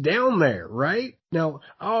she's down there, right? Now,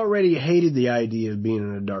 I already hated the idea of being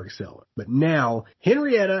in a dark cellar, but now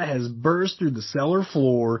Henrietta has burst through the cellar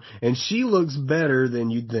floor and she looks better than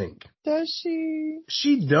you'd think. Does she?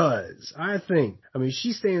 She does, I think. I mean,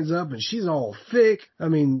 she stands up and she's all thick. I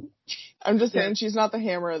mean, I'm just saying she's not the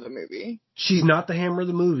Hammer of the movie. She's not the Hammer of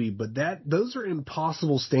the movie, but those are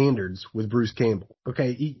impossible standards with Bruce Campbell.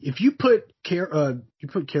 Okay, if you put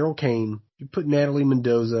Carol Kane, you put Natalie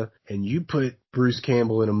Mendoza, and you put Bruce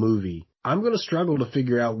Campbell in a movie, I'm going to struggle to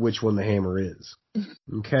figure out which one the Hammer is.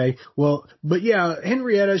 Okay, well, but yeah,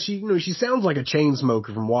 Henrietta, she sounds like a chain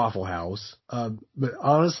smoker from Waffle House. But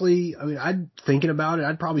honestly, I mean, thinking about it,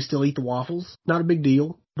 I'd probably still eat the waffles. Not a big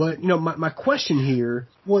deal. But, you know, my question here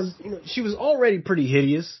was, you know, she was already pretty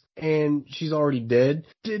hideous and she's already dead.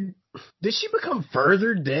 Did she become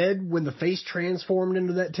further dead when the face transformed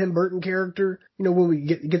into that Tim Burton character? You know, when we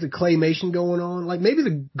get the claymation going on? Like, maybe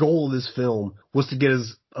the goal of this film was to get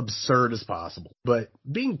as absurd as possible. But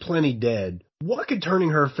being plenty dead, what could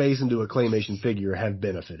turning her face into a claymation figure have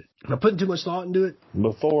benefited? Am I putting too much thought into it?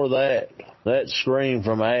 Before that scream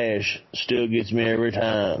from Ash still gets me every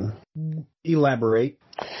time. Elaborate.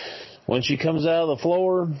 When she comes out of the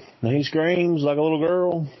floor and he screams like a little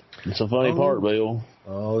girl, it's a funny part, Bill.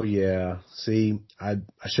 Oh, yeah. See, I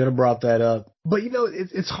should have brought that up. But, you know,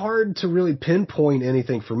 it's hard to really pinpoint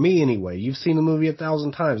anything for me anyway. You've seen the movie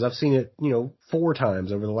 1,000 times. I've seen it, 4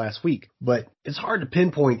 times over the last week. But it's hard to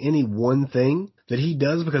pinpoint any one thing that he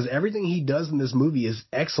does because everything he does in this movie is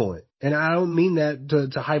excellent. And I don't mean that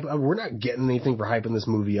to hype. We're not getting anything for hyping this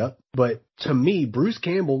movie up. But to me, Bruce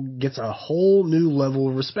Campbell gets a whole new level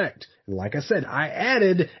of respect. And like I said, I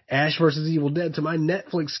added Ash vs. Evil Dead to my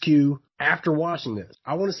Netflix queue after watching this.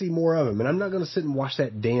 I want to see more of him. And I'm not going to sit and watch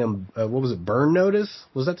that damn, what was it, Burn Notice?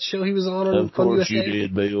 Was that the show he was on? Of course you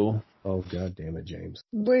did, Bill. Oh, God damn it, James.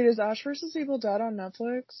 Wait, is Ash vs. Evil Dead on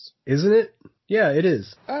Netflix? Isn't it? Yeah, it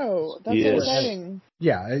is. Oh, that's Yes. exciting.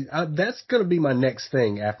 Yeah, that's going to be my next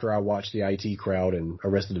thing after I watch the IT Crowd and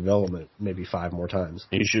Arrested Development maybe 5 more times.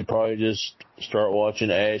 You should probably just start watching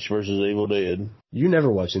Ash versus Evil Dead. You never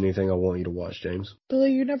watch anything I want you to watch, James.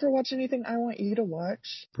 Billy, you never watch anything I want you to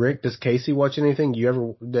watch. Rick, does Casey watch anything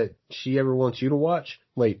that she ever wants you to watch?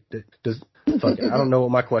 Wait, fuck it, I don't know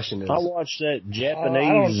what my question is. I watched that I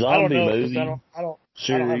Japanese don't zombie know, 'cause movie I don't have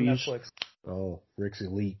series. Netflix. Oh, Rick's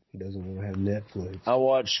elite. He doesn't want to have Netflix. I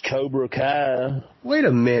watched Cobra Kai. Wait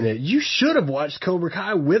a minute. You should have watched Cobra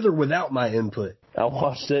Kai with or without my input. I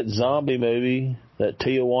watched that zombie movie, that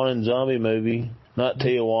Tijuana zombie movie. Not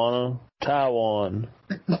Tijuana, Taiwan.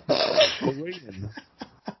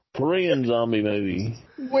 Korean zombie movie.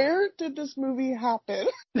 Where did this movie happen?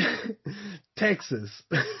 Texas.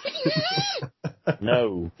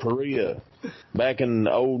 No, Korea. Back in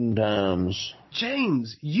the olden times.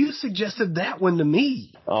 James, you suggested that one to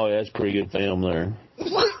me. Oh, yeah, that's a pretty good film there.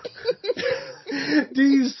 Do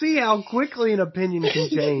you see how quickly an opinion can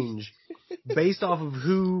change based off of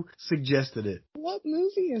who suggested it? What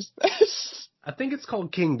movie is this? I think it's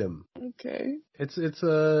called Kingdom. Okay. It's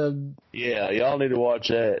Yeah, y'all need to watch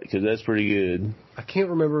that because that's pretty good. I can't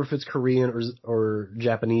remember if it's Korean or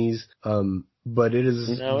Japanese. But it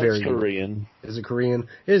is very it's Korean. Good. Is it Korean?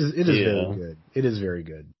 It is very good. It is very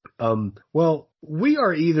good. Well, we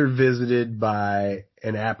are either visited by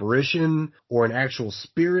an apparition or an actual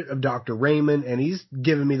spirit of Dr. Raymond, and he's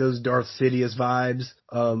giving me those Darth Sidious vibes.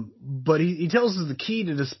 But he tells us the key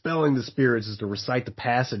to dispelling the spirits is to recite the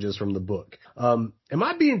passages from the book. Am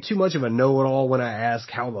I being too much of a know-it-all when I ask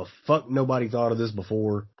how the fuck nobody thought of this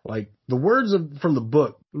before? Like, the words from the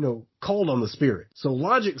book, called on the spirit. So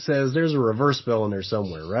logic says there's a reverse spell in there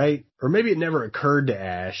somewhere, right? Or maybe it never occurred to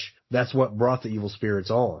Ash. That's what brought the evil spirits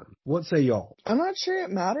on. What say y'all? I'm not sure it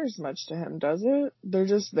matters much to him, does it? They're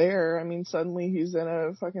just there. I mean, suddenly he's in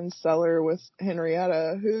a fucking cellar with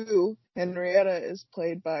Henrietta, who Henrietta is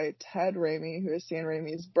played by Ted Raimi, who is Sam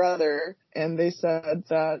Raimi's brother. And they said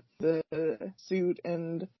that the suit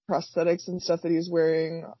and prosthetics and stuff that he's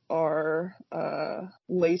wearing are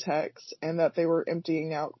latex, and that they were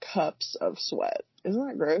emptying out cups of sweat. Isn't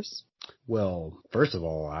that gross? Well, first of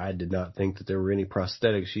all, I did not think that there were any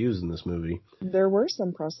prosthetics used in this movie. There were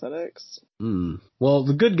some prosthetics. Well,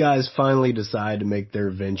 the good guys finally decide to make their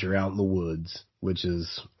venture out in the woods, which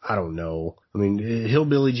is, I don't know. I mean,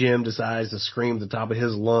 Hillbilly Jim decides to scream at the top of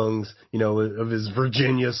his lungs, of his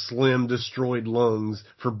Virginia Slim destroyed lungs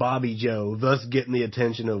for Bobby Joe, thus getting the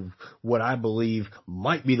attention of what I believe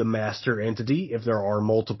might be the master entity, if there are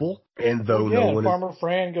multiple. And though no one... Farmer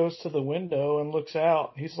Fran goes to the window and looks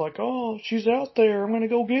out. He's like, oh, she's out there. I'm going to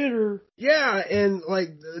go get her. Yeah, and,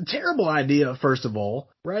 terrible idea, first of all,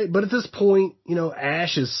 right? But at this point,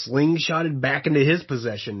 Ash is slingshotted back into his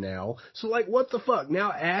possession now. So, what the fuck?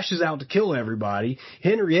 Now Ash is out to kill everybody.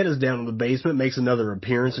 Henrietta's down in the basement, makes another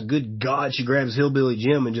appearance, and good God, she grabs Hillbilly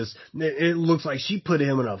Jim and it looks like she put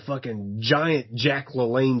him in a fucking giant Jack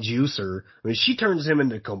LaLanne juicer. I mean, she turns him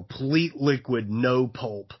into complete liquid, no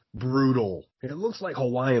pulp. Brutal. It looks like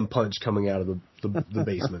Hawaiian Punch coming out of the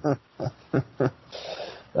basement. That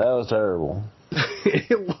was terrible.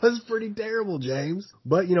 It was pretty terrible, James.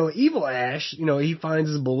 But, evil Ash, he finds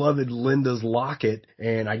his beloved Linda's locket,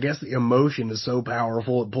 and I guess the emotion is so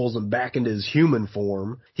powerful it pulls him back into his human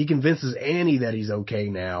form. He convinces Annie that he's okay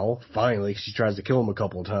now, finally, 'cause she tries to kill him a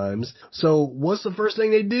couple of times. So, what's the first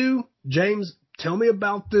thing they do? James, tell me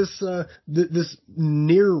about this, this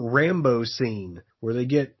near Rambo scene where they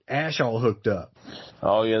get Ash all hooked up.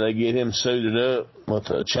 Oh, yeah, they get him suited up with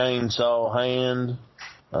a chainsaw hand,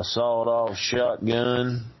 a sawed-off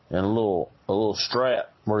shotgun, and a little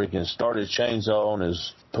strap where he can start his chainsaw on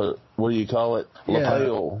his, what do you call it?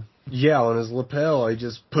 Lapel. Yeah, on his lapel. He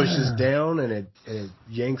just pushes down and it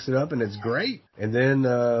yanks it up, and it's great. And then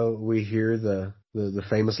we hear the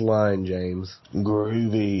famous line, James.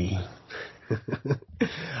 Groovy.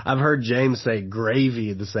 I've heard James say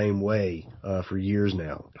gravy the same way for years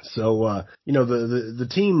now. So, the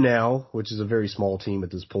team now, which is a very small team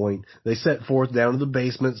at this point, they set forth down to the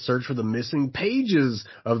basement, search for the missing pages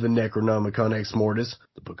of the Necronomicon Ex Mortis,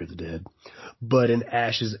 the Book of the Dead. But in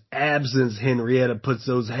Ash's absence, Henrietta puts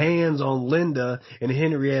those hands on Linda, and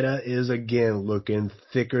Henrietta is again looking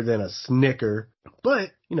thicker than a Snicker.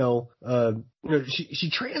 But,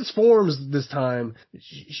 She transforms this time.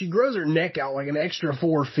 She grows her neck out like an extra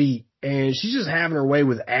 4 feet, and she's just having her way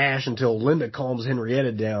with Ash until Linda calms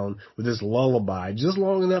Henrietta down with this lullaby, just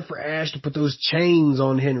long enough for Ash to put those chains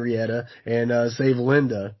on Henrietta and save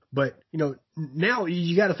Linda. But, now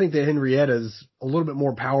you got to think that Henrietta's a little bit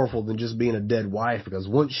more powerful than just being a dead wife, because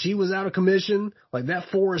once she was out of commission, like, that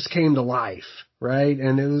forest came to life. Right?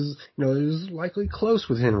 And it was likely close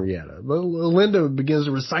with Henrietta. But Linda begins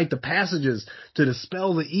to recite the passages to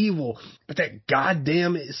dispel the evil. But that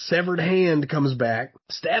goddamn severed hand comes back,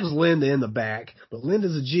 stabs Linda in the back. But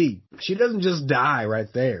Linda's a G. She doesn't just die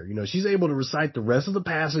right there. She's able to recite the rest of the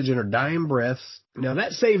passage in her dying breaths. Now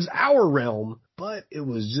that saves our realm, but it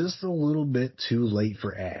was just a little bit too late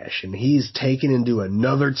for Ash, and he's taken into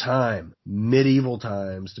another time, medieval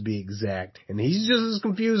times to be exact, and he's just as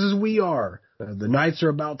confused as we are. The knights are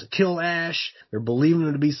about to kill Ash. They're believing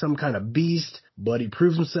him to be some kind of beast, but he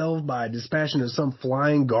proves himself by dispatching of some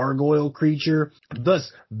flying gargoyle creature,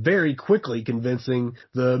 thus very quickly convincing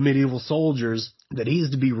the medieval soldiers that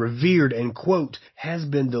he's to be revered and, quote, has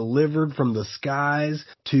been delivered from the skies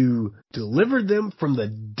to deliver them from the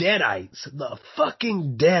Deadites. The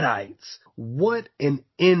fucking Deadites. What an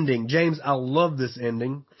ending. James, I love this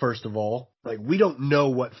ending, first of all. Like, we don't know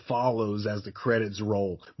what follows as the credits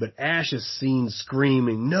roll, but Ash is seen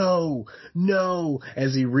screaming, no, no,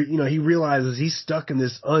 as he realizes he's stuck in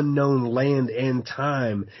this unknown land and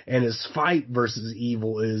time, and his fight versus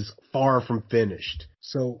evil is far from finished.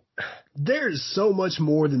 So there is so much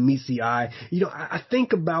more than meets the eye. I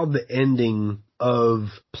think about the ending of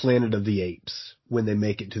Planet of the Apes when they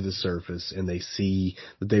make it to the surface and they see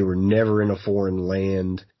that they were never in a foreign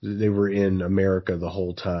land. They were in America the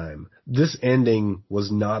whole time. This ending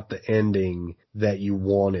was not the ending that you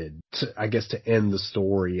wanted to end the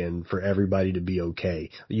story and for everybody to be okay.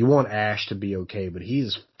 You want Ash to be okay, but he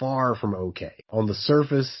is far from okay. On the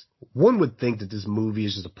surface, one would think that this movie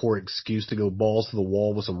is just a poor excuse to go balls to the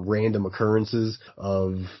wall with some random occurrences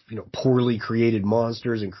of, poorly created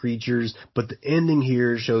monsters and creatures, but the ending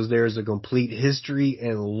here shows there's a complete history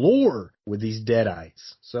and lore with these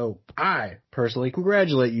Deadites. So I personally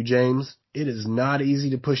congratulate you, James. It is not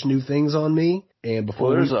easy to push new things on me. And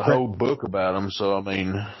before there's a whole book about them, so I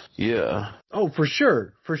mean, yeah. Oh, for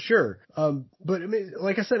sure. But I mean,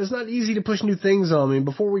 like I said, it's not easy to push new things on me.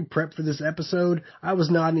 Before we prepped for this episode, I was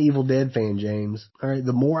not an Evil Dead fan, James. All right.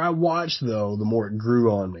 The more I watched, though, the more it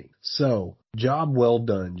grew on me. So, job well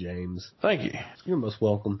done, James. Thank you. You're most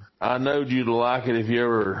welcome. I knowed you'd like it if you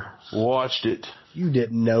ever watched it. You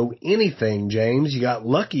didn't know anything, James. You got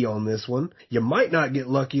lucky on this one. You might not get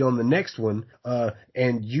lucky on the next one.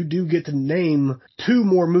 And you do get to name 2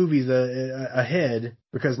 more movies ahead,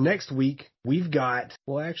 because next week we've got,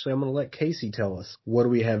 well, actually, I'm going to let Casey tell us. What do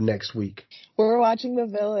we have next week? We're watching The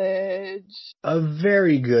Village. A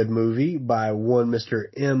very good movie by one Mr.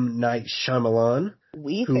 M. Night Shyamalan.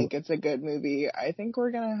 We think it's a good movie. I think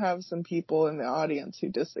we're going to have some people in the audience who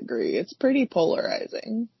disagree. It's pretty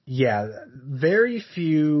polarizing. Yeah, very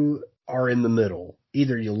few are in the middle.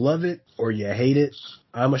 Either you love it or you hate it.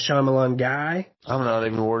 I'm a Shyamalan guy. I'm not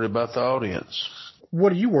even worried about the audience.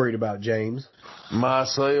 What are you worried about, James?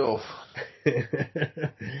 Myself.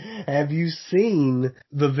 Have you seen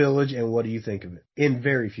The Village, and what do you think of it? In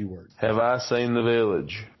very few words. Have I seen The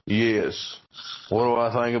Village? Yes. What do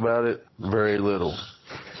I think about it? Very little.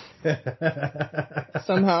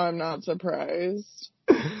 Somehow I'm not surprised.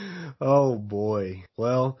 Oh, boy.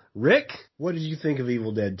 Well, Rick, what did you think of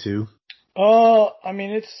Evil Dead 2? I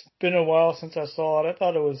mean, it's been a while since I saw it. I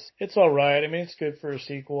thought it's alright. I mean, it's good for a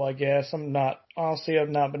sequel, I guess. I've not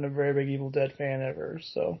been a very big Evil Dead fan ever,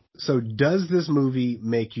 so. So does this movie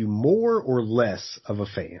make you more or less of a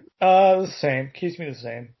fan? The same. Keeps me the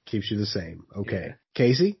same. Keeps you the same. Okay. Yeah.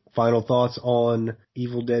 Casey, final thoughts on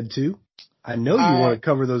Evil Dead 2? I know you want to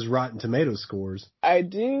cover those Rotten Tomatoes scores. I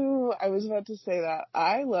do. I was about to say that.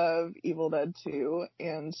 I love Evil Dead 2,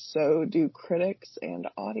 and so do critics and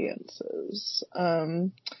audiences.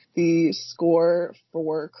 The score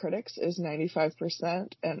for critics is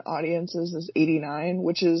 95% and audiences is 89%,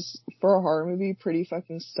 which is, for a horror movie, pretty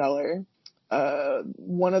fucking stellar.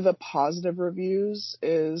 One of the positive reviews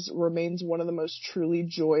remains one of the most truly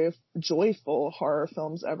joyful horror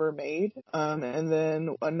films ever made. And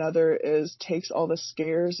then another takes all the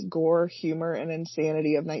scares, gore, humor, and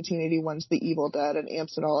insanity of 1981's The Evil Dead and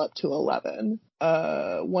amps it all up to 11.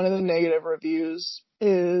 one of the negative reviews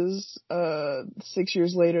is 6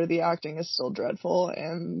 years later the acting is still dreadful,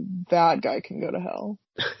 and that guy can go to hell.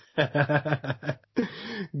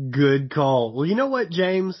 Good call. Well, you know what,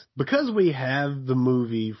 James? Because we have the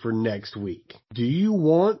movie for next week, do you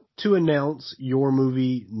want to announce your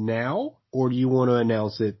movie now, or do you want to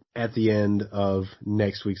announce it at the end of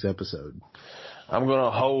next week's episode? I'm going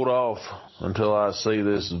to hold off until I see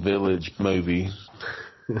this Village movie.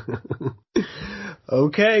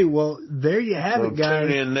 Okay, well, there you have it, guys.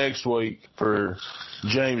 Tune in next week for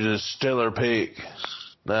James's stellar pick.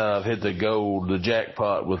 Now I've hit the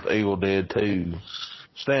jackpot with Evil Dead 2.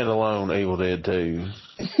 Standalone Evil Dead 2.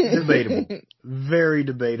 Debatable. Very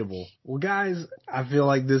debatable. Well, guys, I feel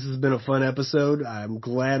like this has been a fun episode. I'm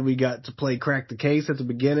glad we got to play Crack the Case at the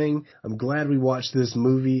beginning. I'm glad we watched this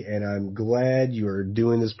movie, and I'm glad you're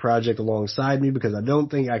doing this project alongside me, because I don't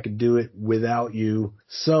think I could do it without you.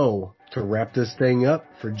 So, to wrap this thing up,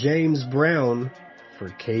 for James Brown, for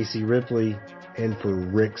Casey Ripley, and for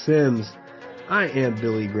Rick Sims, I am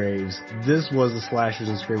Billy Graves. This was the Slashers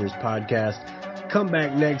and Screamers podcast. Come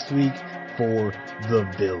back next week for The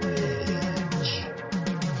Village.